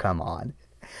choose to come on.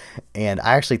 And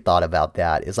I actually thought about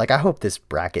that. It's like, I hope this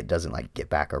bracket doesn't like get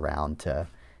back around to,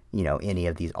 any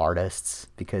of these artists,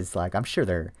 because like I'm sure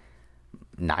they're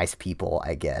nice people,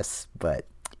 I guess. But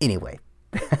anyway,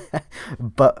 I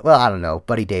don't know.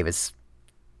 Buddy Davis,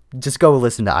 just go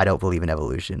listen to I Don't Believe in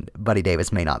Evolution. Buddy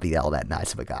Davis may not be all that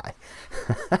nice of a guy.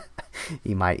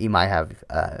 He might have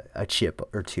a chip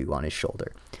or two on his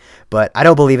shoulder. But I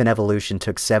Don't Believe in Evolution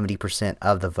took 70%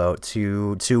 of the vote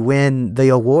to win the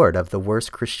award of the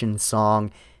worst Christian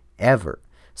song ever.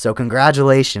 So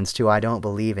congratulations to I Don't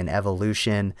Believe in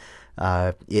Evolution.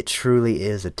 It truly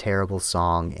is a terrible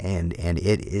song, and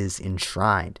it is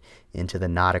enshrined into the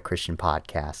Not a Christian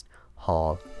Podcast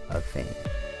Hall of Fame.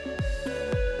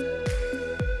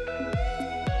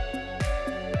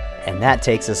 And that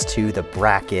takes us to the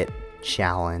bracket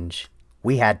challenge.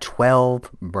 We had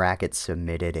 12 brackets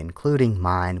submitted, including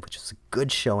mine, which was a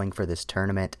good showing for this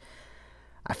tournament.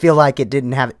 I feel like it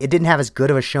didn't have as good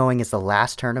of a showing as the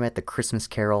last tournament, the Christmas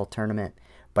Carol tournament,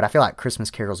 but I feel like Christmas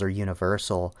carols are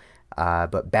universal,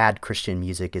 but bad Christian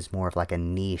music is more of like a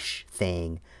niche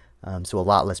thing. So a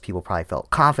lot less people probably felt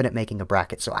confident making a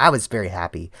bracket. So I was very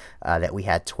happy that we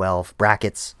had 12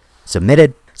 brackets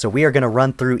submitted. So we are going to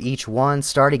run through each one,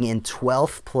 starting in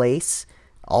 12th place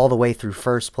all the way through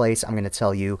first place. I'm going to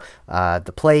tell you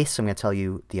the place. I'm going to tell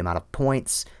you the amount of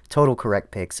points, total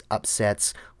correct picks,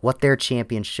 upsets, what their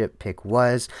championship pick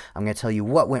was. I'm going to tell you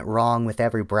what went wrong with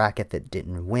every bracket that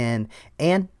didn't win.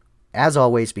 And as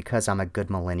always, because I'm a good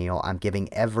millennial, I'm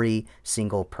giving every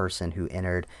single person who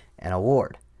entered an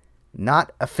award.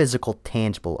 Not a physical,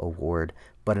 tangible award,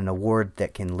 but an award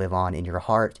that can live on in your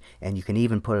heart, and you can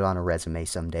even put it on a resume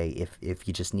someday if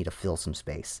you just need to fill some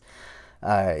space.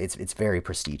 It's very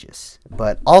prestigious.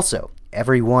 But also,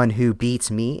 everyone who beats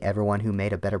me, everyone who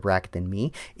made a better bracket than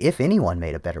me, if anyone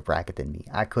made a better bracket than me,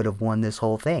 I could have won this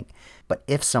whole thing. But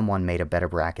if someone made a better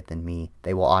bracket than me,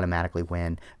 they will automatically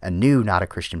win a new Not a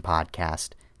Christian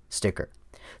Podcast sticker.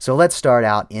 So let's start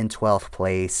out in 12th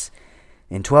place.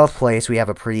 In 12th place, we have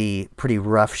a pretty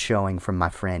rough showing from my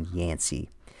friend Yancey.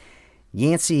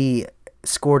 Yancey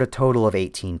scored a total of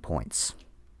 18 points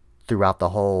throughout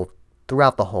the whole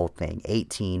thing.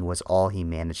 18 was all he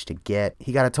managed to get.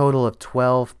 He got a total of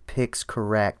 12 picks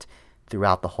correct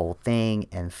throughout the whole thing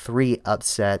and 3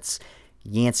 upsets.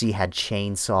 Yancey had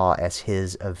Chainsaw as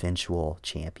his eventual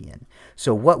champion.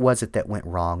 So what was it that went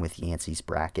wrong with Yancey's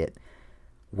bracket?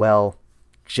 Well,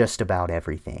 just about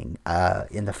everything.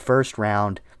 In the first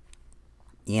round,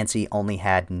 Yancey only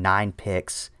had 9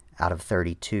 picks out of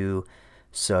 32.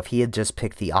 So if he had just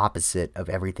picked the opposite of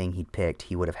everything he picked,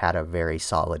 he would have had a very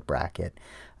solid bracket.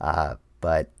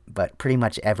 But pretty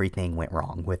much everything went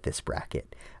wrong with this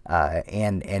bracket.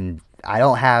 And I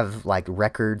don't have like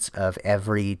records of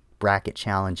every bracket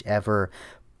challenge ever,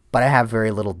 but I have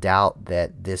very little doubt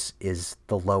that this is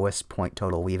the lowest point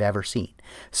total we've ever seen.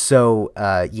 So,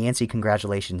 Yancey,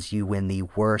 congratulations. You win the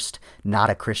worst Not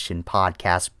a Christian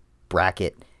Podcast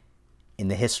bracket in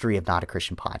the history of Not a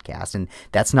Christian Podcast. And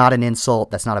that's not an insult.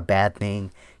 That's not a bad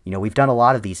thing. You know, we've done a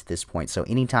lot of these at this point. So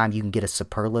anytime you can get a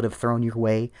superlative thrown your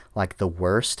way, like the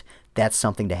worst, that's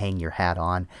something to hang your hat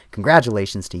on.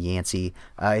 Congratulations to Yancey.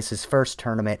 It's his first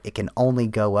tournament. It can only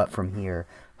go up from here.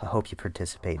 I hope you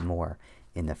participate more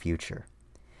in the future.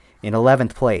 In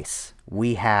 11th place,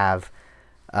 we have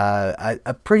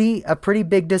a pretty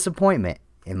big disappointment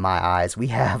in my eyes. We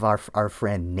have our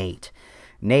friend Nate.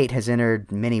 Nate has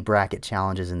entered many bracket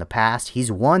challenges in the past.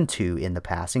 He's won 2 in the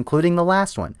past, including the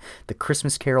last one, the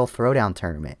Christmas Carol Throwdown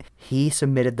Tournament. He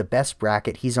submitted the best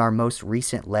bracket. He's our most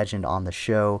recent legend on the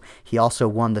show. He also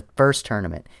won the first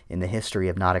tournament in the history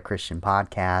of Not a Christian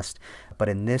Podcast. But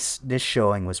in this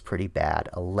showing was pretty bad.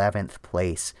 11th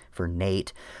place for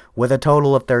Nate with a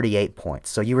total of 38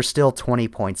 points. So you were still 20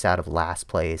 points out of last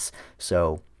place.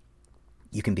 So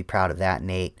you can be proud of that,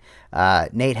 Nate.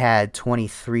 Nate had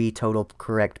 23 total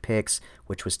correct picks,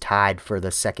 which was tied for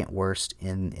the second worst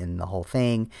in the whole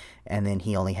thing. And then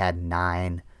he only had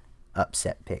 9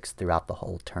 upset picks throughout the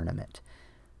whole tournament.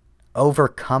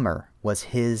 Overcomer was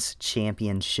his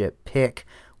championship pick,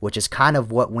 which is kind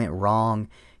of what went wrong.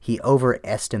 He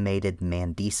overestimated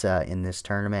Mandisa in this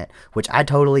tournament, which I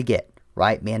totally get,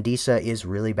 right? Mandisa is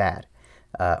really bad.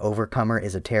 Overcomer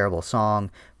is a terrible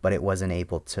song, but it wasn't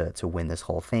able to win this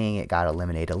whole thing. It got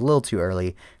eliminated a little too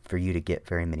early for you to get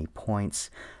very many points.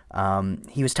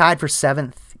 He was tied for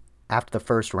 7th after the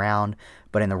first round,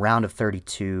 but in the round of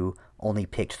 32, only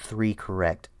picked 3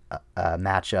 correct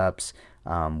matchups,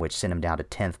 which sent him down to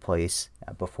 10th place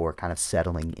before kind of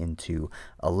settling into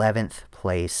 11th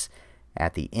place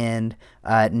at the end.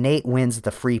 Nate wins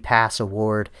the Free Pass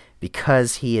Award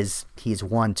because he's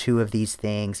won 2 of these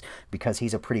things, because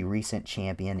he's a pretty recent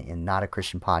champion in Not a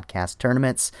Christian Podcast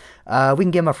tournaments. We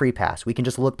can give him a free pass. We can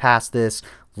just look past this,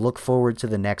 look forward to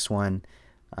the next one.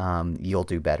 You'll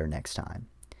do better next time.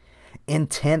 In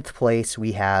 10th place,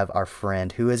 we have our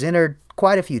friend who has entered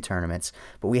quite a few tournaments,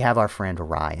 but we have our friend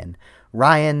Ryan.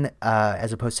 Ryan,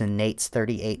 as opposed to Nate's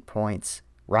 38 points,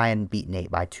 Ryan beat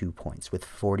Nate by 2 points with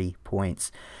 40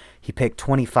 points. He picked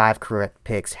 25 correct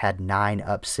picks, had 9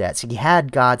 upsets. He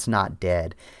had God's Not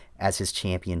Dead as his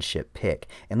championship pick.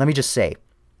 And let me just say,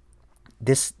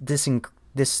 this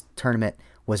tournament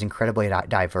was incredibly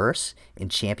diverse in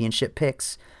championship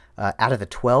picks. Out of the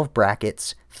 12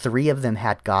 brackets, 3 of them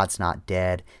had God's Not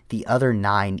Dead. The other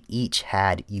 9 each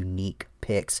had unique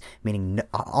picks, meaning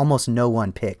almost no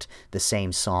one picked the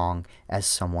same song as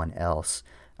someone else.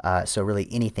 So really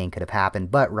anything could have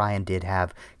happened, but Ryan did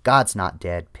have God's Not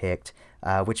Dead picked,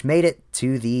 which made it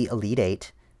to the Elite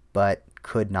 8, but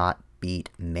could not beat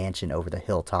Mansion Over the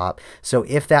Hilltop. So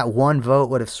if that one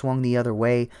vote would have swung the other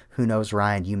way, who knows,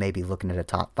 Ryan, you may be looking at a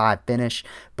top 5 finish,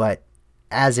 but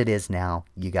as it is now,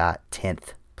 you got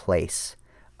 10th place.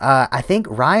 I think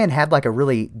Ryan had like a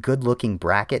really good-looking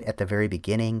bracket at the very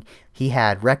beginning. He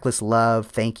had Reckless Love,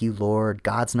 Thank You, Lord,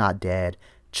 God's Not Dead,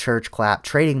 Church Clap,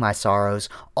 Trading My Sorrows,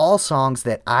 all songs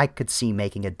that I could see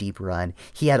making a deep run.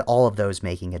 He had all of those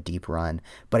making a deep run,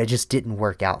 but it just didn't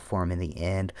work out for him in the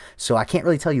end. So I can't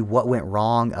really tell you what went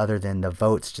wrong other than the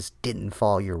votes just didn't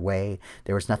fall your way.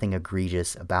 There was nothing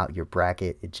egregious about your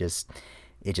bracket. It just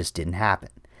didn't happen.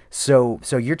 So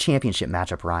your championship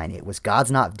matchup, Ryan, it was God's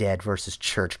Not Dead versus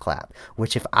Church Clap,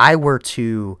 which if I were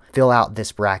to fill out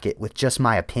this bracket with just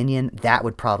my opinion, that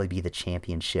would probably be the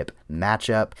championship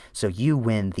matchup. So you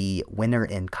win the Winner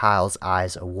in Kyle's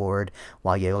Eyes award,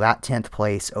 while you got 10th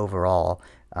place overall.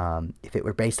 If it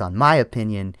were based on my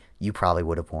opinion, you probably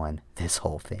would have won this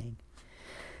whole thing.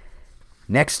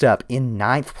 Next up, in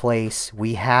 9th place,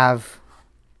 we have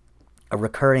a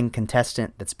recurring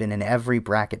contestant that's been in every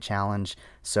bracket challenge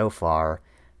so far,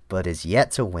 but is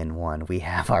yet to win one. We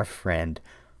have our friend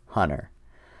Hunter.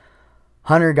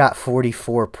 Hunter got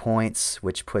 44 points,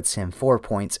 which puts him 4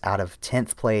 points out of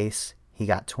 10th place. He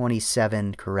got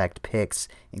 27 correct picks,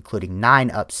 including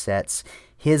 9 upsets.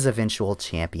 His eventual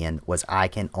champion was I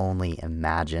Can Only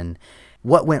Imagine.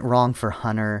 What went wrong for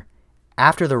Hunter?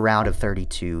 After the round of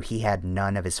 32, he had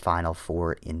none of his final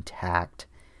 4 intact.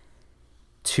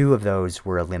 2 of those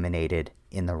were eliminated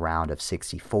in the round of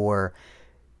 64.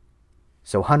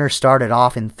 So Hunter started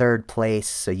off in 3rd place,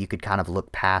 so you could kind of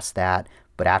look past that.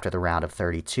 But after the round of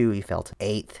 32, he fell to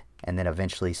 8th and then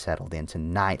eventually settled into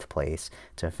 9th place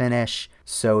to finish.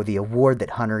 So the award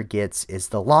that Hunter gets is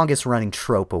the longest running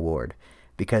trope award,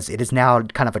 because it is now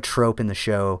kind of a trope in the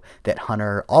show that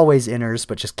Hunter always enters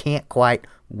but just can't quite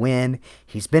win.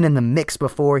 He's been in the mix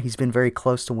before. He's been very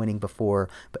close to winning before,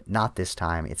 but not this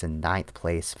time. It's a 9th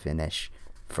place finish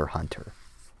for Hunter.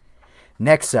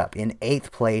 Next up, in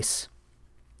 8th place,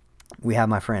 we have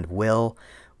my friend Will.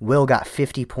 Will got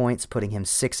 50 points, putting him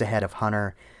 6 ahead of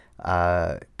Hunter.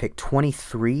 Picked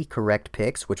 23 correct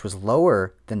picks, which was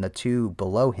lower than the 2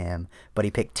 below him, but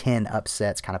he picked 10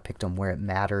 upsets, kind of picked them where it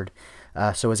mattered.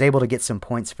 So was able to get some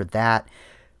points for that.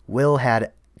 Will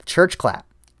had Church Clap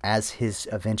as his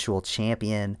eventual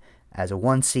champion, as a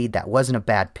 1 seed. That wasn't a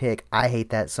bad pick. I hate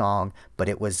that song, but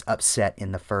it was upset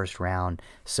in the first round.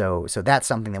 So that's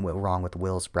something that went wrong with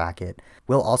Will's bracket.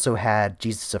 Will also had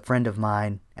Jesus a Friend of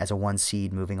Mine as a 1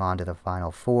 seed moving on to the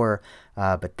final 4,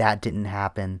 but that didn't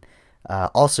happen.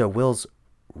 Also, Will's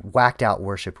whacked out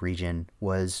worship region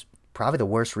was probably the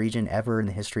worst region ever in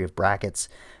the history of brackets.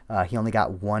 He only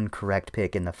got 1 correct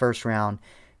pick in the first round,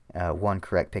 1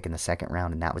 correct pick in the second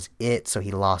round, and that was it. So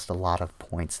he lost a lot of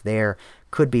points there.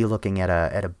 Could be looking at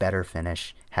a better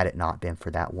finish had it not been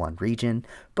for that 1 region.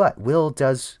 But Will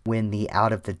does win the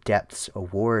Out of the Depths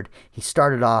award. He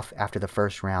started off after the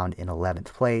first round in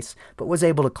 11th place, but was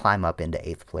able to climb up into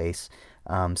 8th place.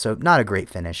 So not a great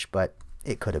finish, but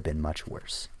it could have been much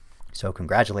worse. So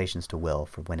congratulations to Will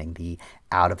for winning the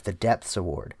Out of the Depths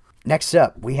award. Next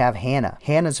up, we have Hannah.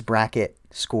 Hannah's bracket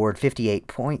scored 58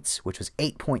 points, which was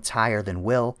 8 points higher than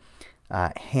Will.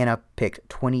 Hannah picked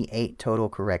 28 total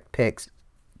correct picks,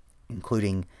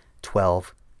 including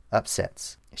 12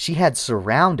 upsets. She had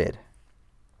surrounded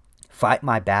Fight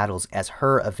My Battles as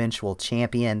her eventual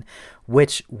champion,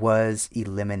 which was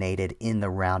eliminated in the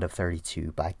round of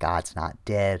 32 by God's Not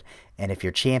Dead. And if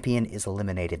your champion is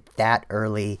eliminated that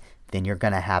early, then you're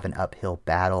going to have an uphill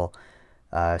battle.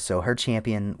 So her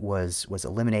champion was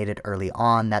eliminated early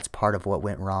on. That's part of what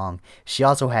went wrong. She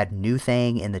also had New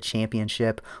Thing in the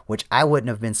championship, which I wouldn't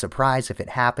have been surprised if it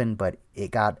happened, but it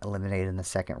got eliminated in the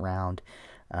second round.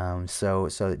 So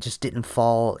it just didn't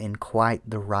fall in quite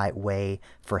the right way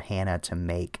for Hannah to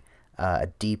make a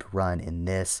deep run in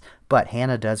this. But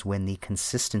Hannah does win the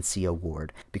Consistency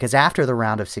Award, because after the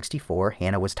round of 64,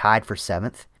 Hannah was tied for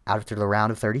 7th. After the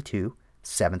round of 32,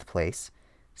 7th place.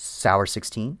 Sour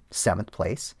 16, 7th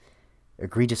place.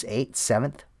 Egregious 8,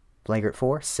 7th. Flagrant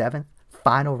 4, 7th.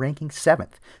 Final ranking,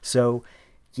 7th. So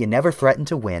you never threatened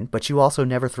to win, but you also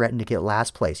never threatened to get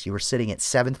last place. You were sitting at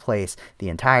 7th place the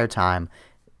entire time.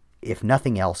 If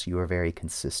nothing else, you were very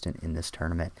consistent in this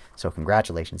tournament. So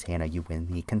congratulations, Hannah. You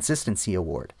win the Consistency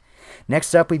Award.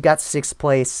 Next up, we've got 6th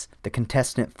place, the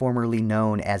contestant formerly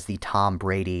known as the Tom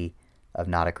Brady of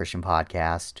Not a Christian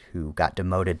Podcast, who got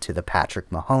demoted to the Patrick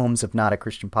Mahomes of Not a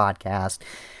Christian Podcast.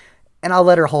 And I'll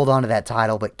let her hold on to that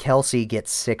title, but Kelsey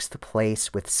gets 6th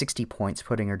place with 60 points,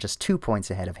 putting her just 2 points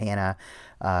ahead of Hannah.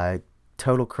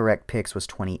 Total correct picks was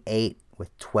 28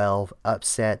 with 12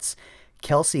 upsets.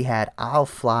 Kelsey had I'll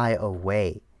Fly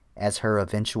Away as her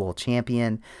eventual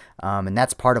champion, and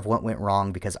that's part of what went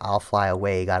wrong, because I'll Fly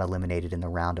Away got eliminated in the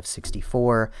round of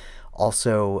 64.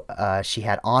 Also, she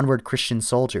had Onward Christian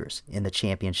Soldiers in the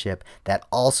championship that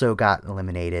also got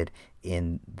eliminated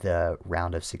in the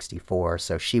round of 64,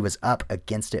 so she was up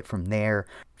against it from there.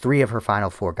 3 of her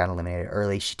final 4 got eliminated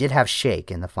early. She did have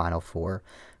Shake in the final 4,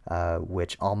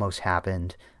 which almost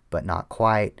happened, but not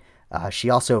quite. She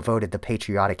also voted the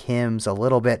patriotic hymns a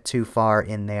little bit too far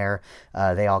in there.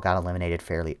 They all got eliminated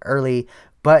fairly early,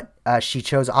 but she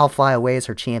chose I'll Fly Away as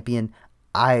her champion.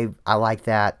 I like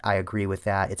that. I agree with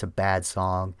that. It's a bad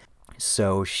song.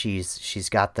 So she's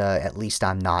got the At Least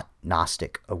I'm Not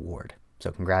Gnostic award.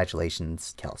 So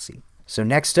congratulations, Kelsey. So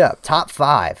next up, top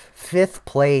 5, 5th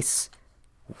place.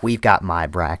 We've got my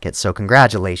bracket, so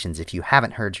congratulations. If you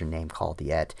haven't heard your name called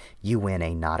yet, you win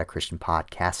a Not a Christian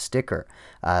Podcast sticker.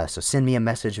 So send me a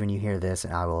message when you hear this,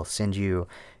 and I will send you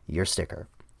your sticker.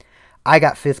 I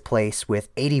got 5th place with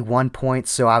 81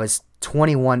 points, so I was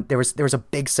 21. There was a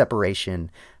big separation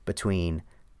between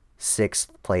 6th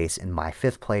place and my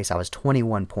 5th place. I was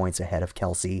 21 points ahead of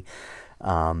Kelsey.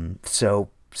 So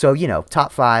you know,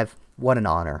 top 5, what an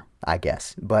honor, I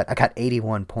guess. But I got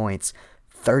 81 points.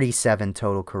 37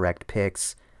 total correct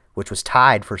picks, which was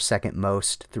tied for second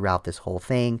most throughout this whole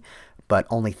thing, but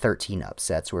only 13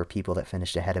 upsets where people that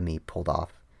finished ahead of me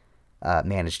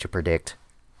managed to predict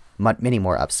many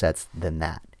more upsets than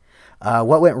that.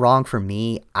 What went wrong for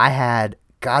me, I had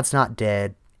God's Not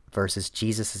Dead versus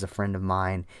Jesus Is a Friend of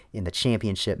Mine in the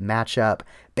championship matchup.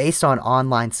 Based on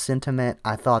online sentiment,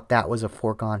 I thought that was a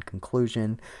foregone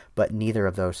conclusion, but neither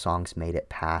of those songs made it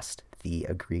past the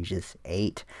egregious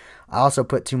 8. I also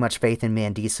put too much faith in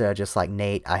Mandisa, just like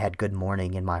Nate. I had Good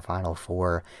Morning in my final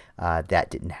 4. That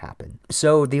didn't happen.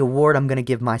 So the award I'm going to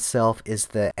give myself is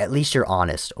the At Least You're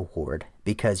Honest award,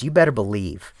 because you better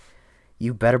believe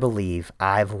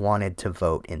I've wanted to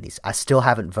vote in these. I still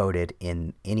haven't voted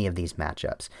in any of these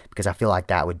matchups because I feel like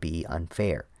that would be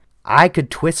unfair. I could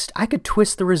twist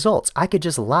the results. I could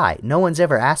just lie. No one's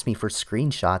ever asked me for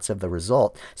screenshots of the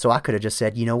result, so I could have just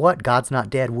said, you know what, God's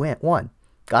Not Dead won.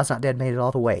 God's Not Dead made it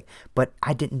all the way. But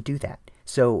I didn't do that.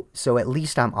 So at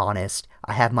least I'm honest.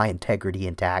 I have my integrity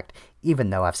intact,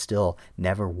 even though I've still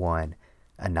never won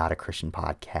a Not a Christian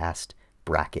Podcast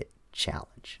bracket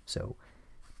challenge. So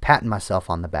patting myself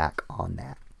on the back on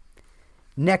that.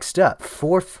 Next up,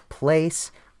 4th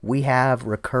place, we have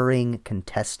recurring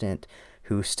contestant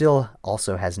who still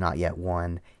also has not yet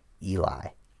won,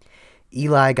 Eli.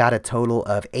 Eli got a total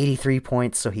of 83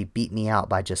 points, so he beat me out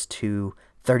by just 2,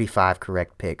 35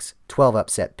 correct picks, 12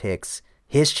 upset picks.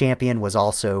 His champion was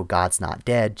also God's Not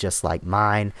Dead, just like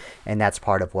mine, and that's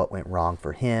part of what went wrong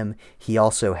for him. He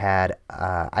also had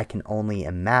I Can Only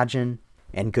Imagine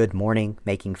and Good Morning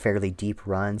making fairly deep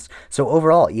runs. So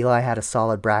overall, Eli had a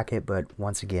solid bracket, but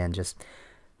once again, just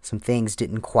some things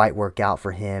didn't quite work out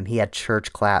for him. He had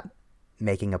Church Clap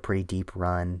making a pretty deep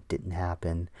run, didn't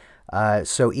happen.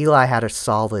 So Eli had a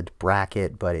solid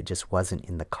bracket, but it just wasn't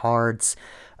in the cards.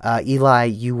 Eli,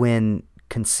 you win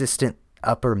consistent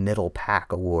upper middle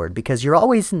pack award because you're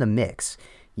always in the mix.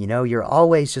 You know, you're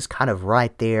always just kind of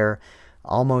right there.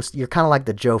 Almost, you're kind of like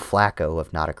the Joe Flacco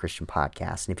of Not a Christian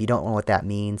Podcast. And if you don't know what that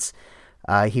means,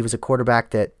 he was a quarterback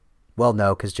that, well,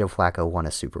 no, because Joe Flacco won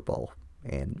a Super Bowl.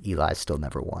 and Eli still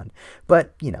never won.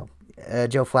 But,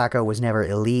 Joe Flacco was never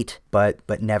elite,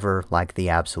 but never like the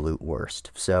absolute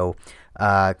worst. So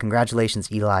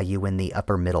congratulations, Eli. You win the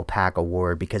upper middle pack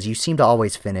award because you seem to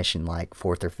always finish in like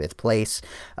 4th or 5th place.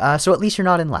 So at least you're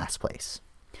not in last place.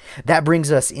 That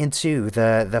brings us into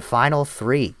the final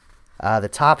 3. The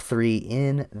top 3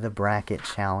 in the bracket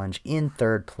challenge. In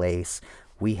 3rd place,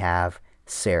 we have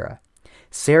Sarah.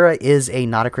 Sarah is a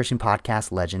Not a Christian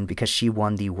Podcast legend because she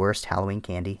won the worst Halloween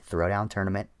candy throwdown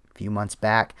tournament a few months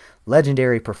back.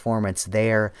 Legendary performance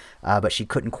there, but she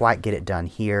couldn't quite get it done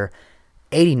here.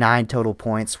 89 total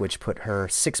points, which put her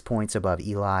 6 points above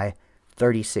Eli.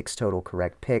 36 total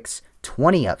correct picks.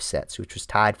 20 upsets, which was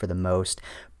tied for the most.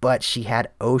 But she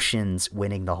had Oceans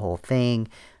winning the whole thing.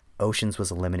 Oceans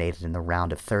was eliminated in the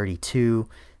round of 32,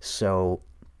 so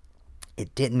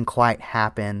it didn't quite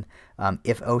happen.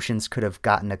 If Oceans could have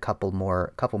gotten a couple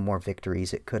more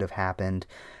victories, it could have happened.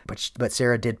 But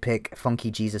Sarah did pick Funky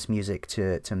Jesus Music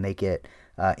to make it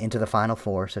into the Final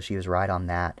Four, so she was right on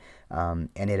that. And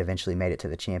it eventually made it to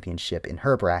the championship in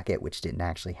her bracket, which didn't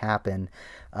actually happen.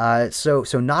 So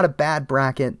not a bad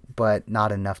bracket, but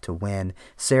not enough to win.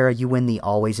 Sarah, you win the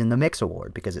Always in the Mix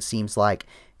award because it seems like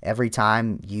every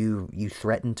time you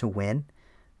threaten to win,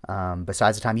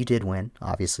 besides the time you did win,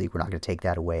 obviously we're not going to take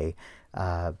that away,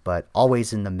 but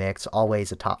always in the mix,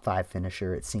 always a top 5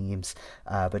 finisher it seems,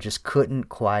 but just couldn't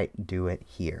quite do it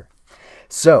here.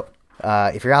 So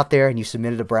if you're out there and you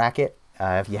submitted a bracket,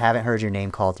 if you haven't heard your name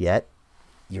called yet,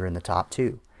 you're in the top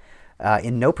 2.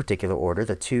 In no particular order,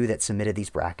 the 2 that submitted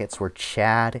these brackets were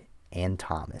Chad and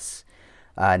Thomas.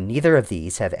 Neither of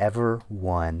these have ever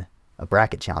won a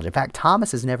bracket challenge. In fact,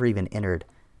 Thomas has never even entered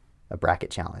a bracket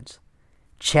challenge.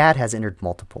 Chad has entered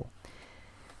multiple.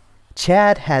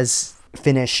 Chad has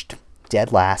finished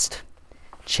dead last.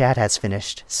 Chad has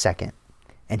finished second.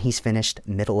 And he's finished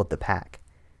middle of the pack.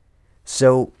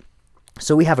 So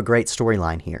we have a great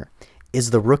storyline here.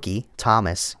 Is the rookie,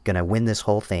 Thomas, going to win this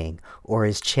whole thing? Or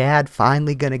is Chad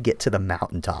finally going to get to the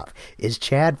mountaintop? Is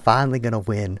Chad finally going to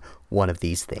win one of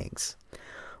these things?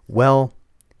 Well,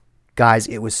 guys,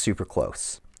 it was super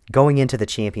close. Going into the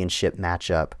championship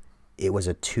matchup, it was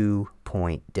a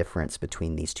 2-point difference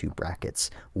between these two brackets,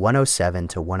 107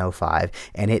 to 105,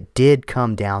 and it did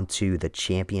come down to the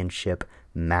championship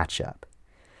matchup.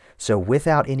 So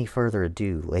without any further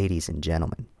ado, ladies and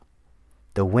gentlemen,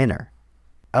 the winner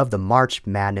of the March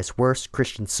Madness Worst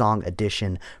Christian Song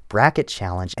Edition Bracket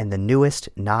Challenge and the newest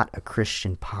Not a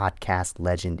Christian Podcast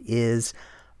legend is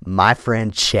my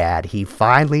friend Chad. He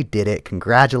finally did it.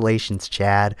 Congratulations,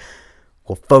 Chad.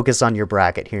 We'll focus on your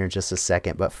bracket here in just a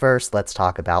second, but first let's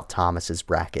talk about Thomas's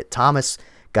bracket. Thomas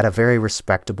got a very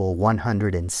respectable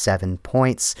 107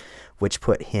 points, which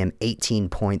put him 18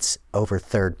 points over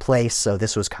third place. So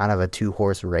this was kind of a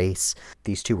 2-horse race.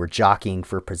 These two were jockeying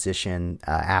for position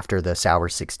after the Sour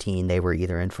 16. They were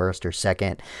either in first or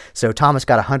second. So Thomas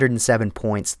got 107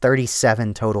 points,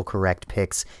 37 total correct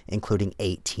picks, including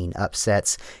 18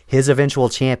 upsets. His eventual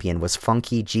champion was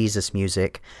Funky Jesus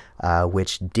Music,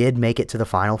 which did make it to the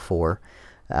Final Four.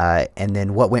 And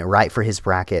then what went right for his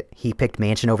bracket, he picked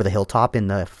Mansion Over the Hilltop in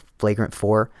the Flagrant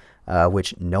 4,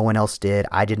 which no one else did.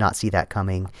 I did not see that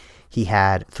coming. He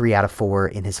had 3 out of 4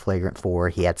 in his Flagrant 4.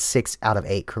 He had 6 out of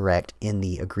 8 correct in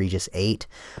the Egregious 8,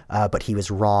 but he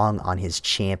was wrong on his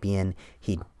champion.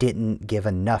 He didn't give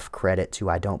enough credit to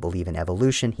I Don't Believe in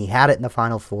Evolution. He had it in the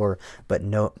Final 4, but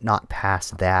not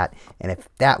past that. And if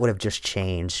that would have just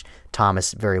changed,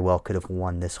 Thomas very well could have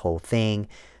won this whole thing.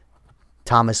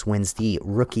 Thomas wins the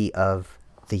Rookie of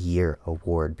the Year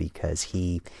award because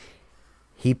he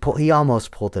almost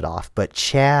pulled it off. But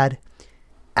Chad,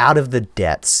 out of the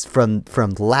depths, from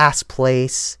last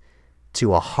place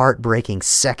to a heartbreaking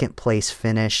second place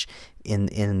finish in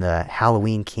the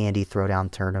Halloween Candy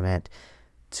Throwdown Tournament,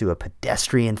 to a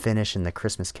pedestrian finish in the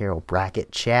Christmas Carol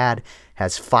bracket, Chad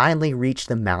has finally reached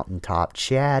the mountaintop.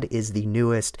 Chad is the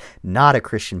newest Not a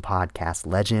Christian Podcast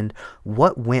legend.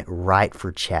 What went right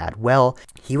for Chad? Well,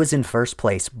 he was in first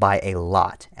place by a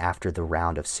lot after the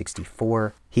round of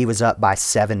 64. He was up by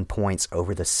 7 points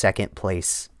over the second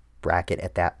place bracket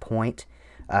at that point.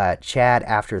 Chad,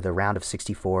 after the round of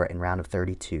 64 and round of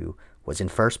 32, was in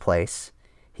first place.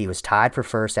 He was tied for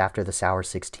first after the Sour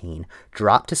 16,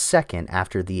 dropped to second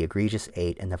after the Egregious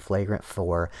 8 and the Flagrant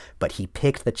 4, but he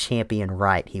picked the champion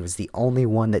right. He was the only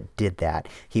one that did that.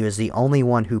 He was the only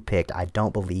one who picked I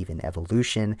Don't Believe in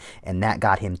Evolution, and that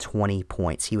got him 20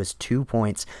 points. He was 2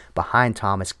 points behind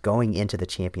Thomas going into the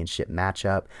championship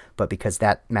matchup, but because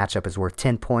that matchup is worth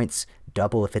 10 points,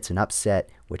 double if it's an upset,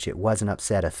 which it was an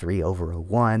upset, a 3 over a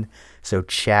 1. So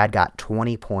Chad got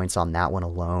 20 points on that one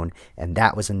alone, and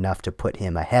that was enough to put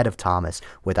him ahead of Thomas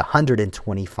with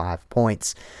 125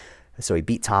 points. So he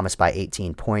beat Thomas by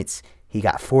 18 points. He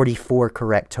got 44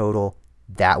 correct total.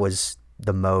 That was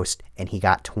the most, and he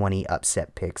got 20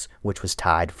 upset picks, which was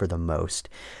tied for the most.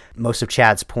 Most of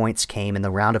Chad's points came in the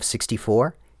round of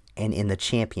 64 and in the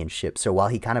championship. So while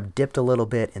he kind of dipped a little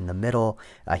bit in the middle,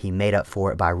 he made up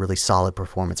for it by a really solid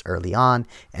performance early on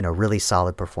and a really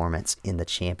solid performance in the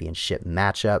championship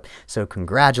matchup. So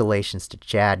congratulations to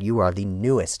Chad. You are the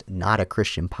newest Not a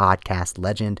Christian Podcast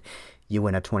legend. You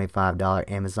win a $25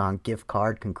 Amazon gift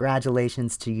card.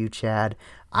 Congratulations to you, Chad.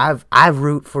 I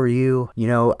root for you. You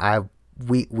know,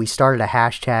 we started a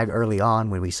hashtag early on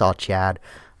when we saw Chad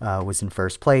was in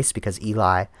first place because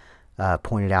Eli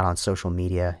pointed out on social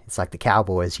media. It's like the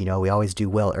Cowboys, you know, we always do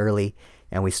well early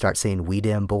and we start saying we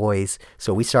dem boys.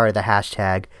 So we started the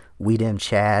hashtag we dem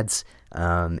Chads.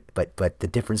 But the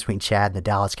difference between Chad and the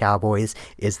Dallas Cowboys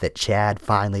is that Chad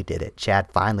finally did it. Chad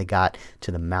finally got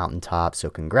to the mountaintop. So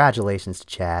congratulations to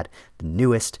Chad, the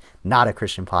newest Not a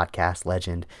Christian Podcast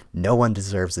legend. No one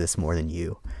deserves this more than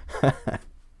you.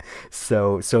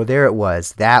 So there it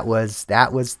was. That was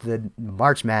the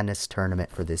March Madness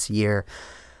tournament for this year.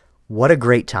 What a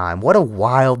great time. What a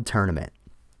wild tournament.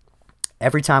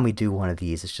 Every time we do one of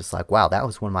these, it's just like, wow, that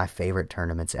was one of my favorite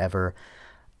tournaments ever.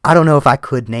 I don't know if I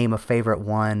could name a favorite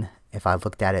one if I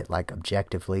looked at it like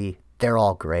objectively. They're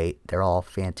all great. They're all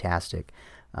fantastic.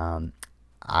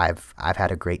 I've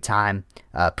had a great time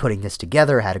putting this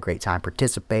together. Had a great time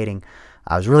participating.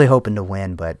 I was really hoping to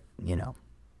win, but you know,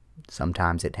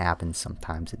 sometimes it happens,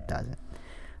 sometimes it doesn't.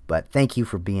 But thank you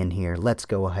for being here. Let's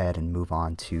go ahead and move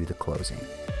on to the closing.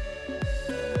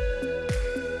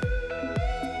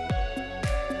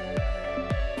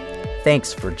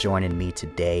 Thanks for joining me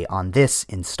today on this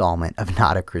installment of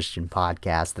Not a Christian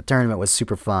Podcast. The tournament was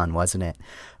super fun, wasn't it?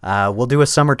 We'll do a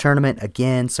summer tournament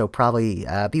again, so probably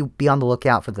be on the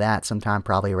lookout for that sometime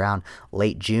probably around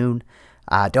late June.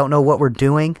 Don't know what we're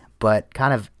doing, but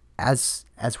kind of as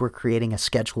we're creating a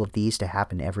schedule of these to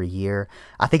happen every year,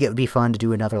 I think it would be fun to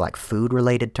do another like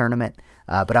food-related tournament,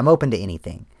 but I'm open to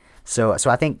anything. So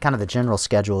I think kind of the general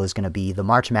schedule is going to be the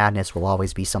March Madness will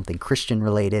always be something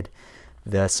Christian-related.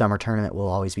 The summer tournament will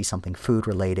always be something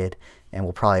food-related, and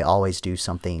we'll probably always do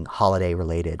something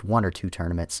holiday-related, 1 or 2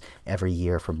 tournaments every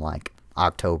year from like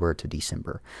October to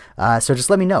December. So just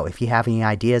let me know if you have any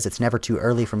ideas. It's never too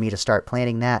early for me to start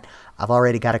planning that. I've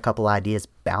already got a couple ideas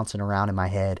bouncing around in my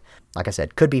head. Like I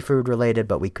said, could be food-related,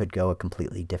 but we could go a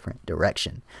completely different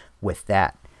direction with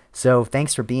that. So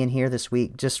thanks for being here this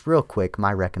week. Just real quick,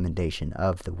 my recommendation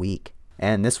of the week.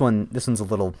 And this one's a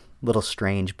little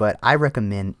strange, but I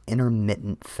recommend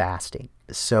intermittent fasting.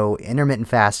 So intermittent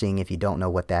fasting, if you don't know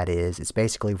what that is, it's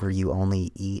basically where you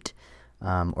only eat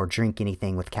or drink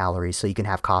anything with calories. So you can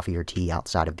have coffee or tea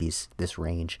outside of this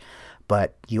range,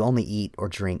 but you only eat or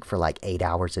drink for like 8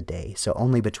 hours a day. So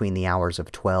only between the hours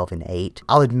of 12 and 8.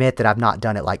 I'll admit that I've not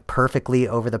done it like perfectly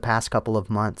over the past couple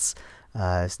of months.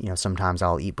 You know, sometimes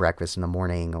I'll eat breakfast in the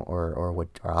morning or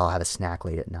I'll have a snack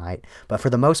late at night. But for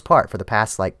the most part, for the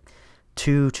past like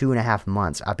 2.5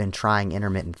 months, I've been trying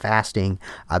intermittent fasting.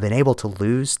 I've been able to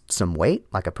lose some weight,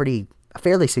 like a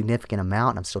fairly significant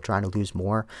amount. I'm still trying to lose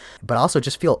more, but also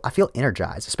just I feel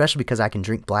energized, especially because I can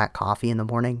drink black coffee in the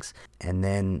mornings. And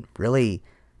then really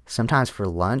sometimes for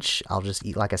lunch, I'll just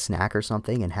eat like a snack or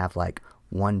something and have like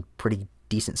one pretty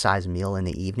decent sized meal in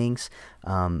the evenings.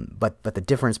 But the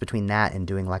difference between that and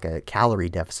doing like a calorie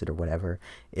deficit or whatever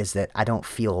is that I don't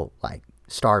feel like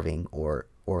starving or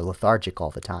lethargic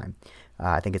all the time.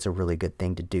 I think it's a really good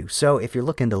thing to do. So if you're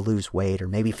looking to lose weight or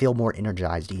maybe feel more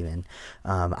energized even,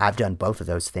 I've done both of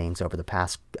those things over the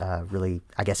past, really,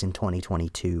 I guess in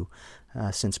 2022,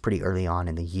 since pretty early on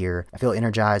in the year. I feel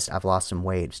energized. I've lost some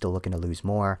weight, still looking to lose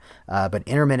more. But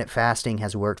intermittent fasting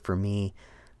has worked for me.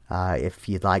 If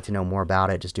you'd like to know more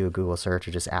about it, just do a Google search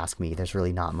or just ask me. There's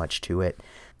really not much to it.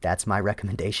 That's my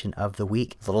recommendation of the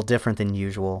week. It's a little different than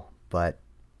usual, but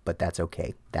that's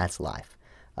okay. That's life.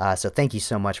 So thank you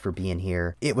so much for being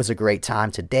here. It was a great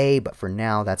time today, but for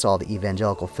now, that's all the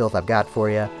evangelical filth I've got for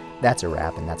you. That's a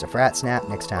wrap, and that's a frat snap.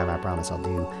 Next time, I promise I'll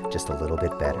do just a little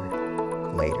bit better.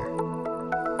 Later.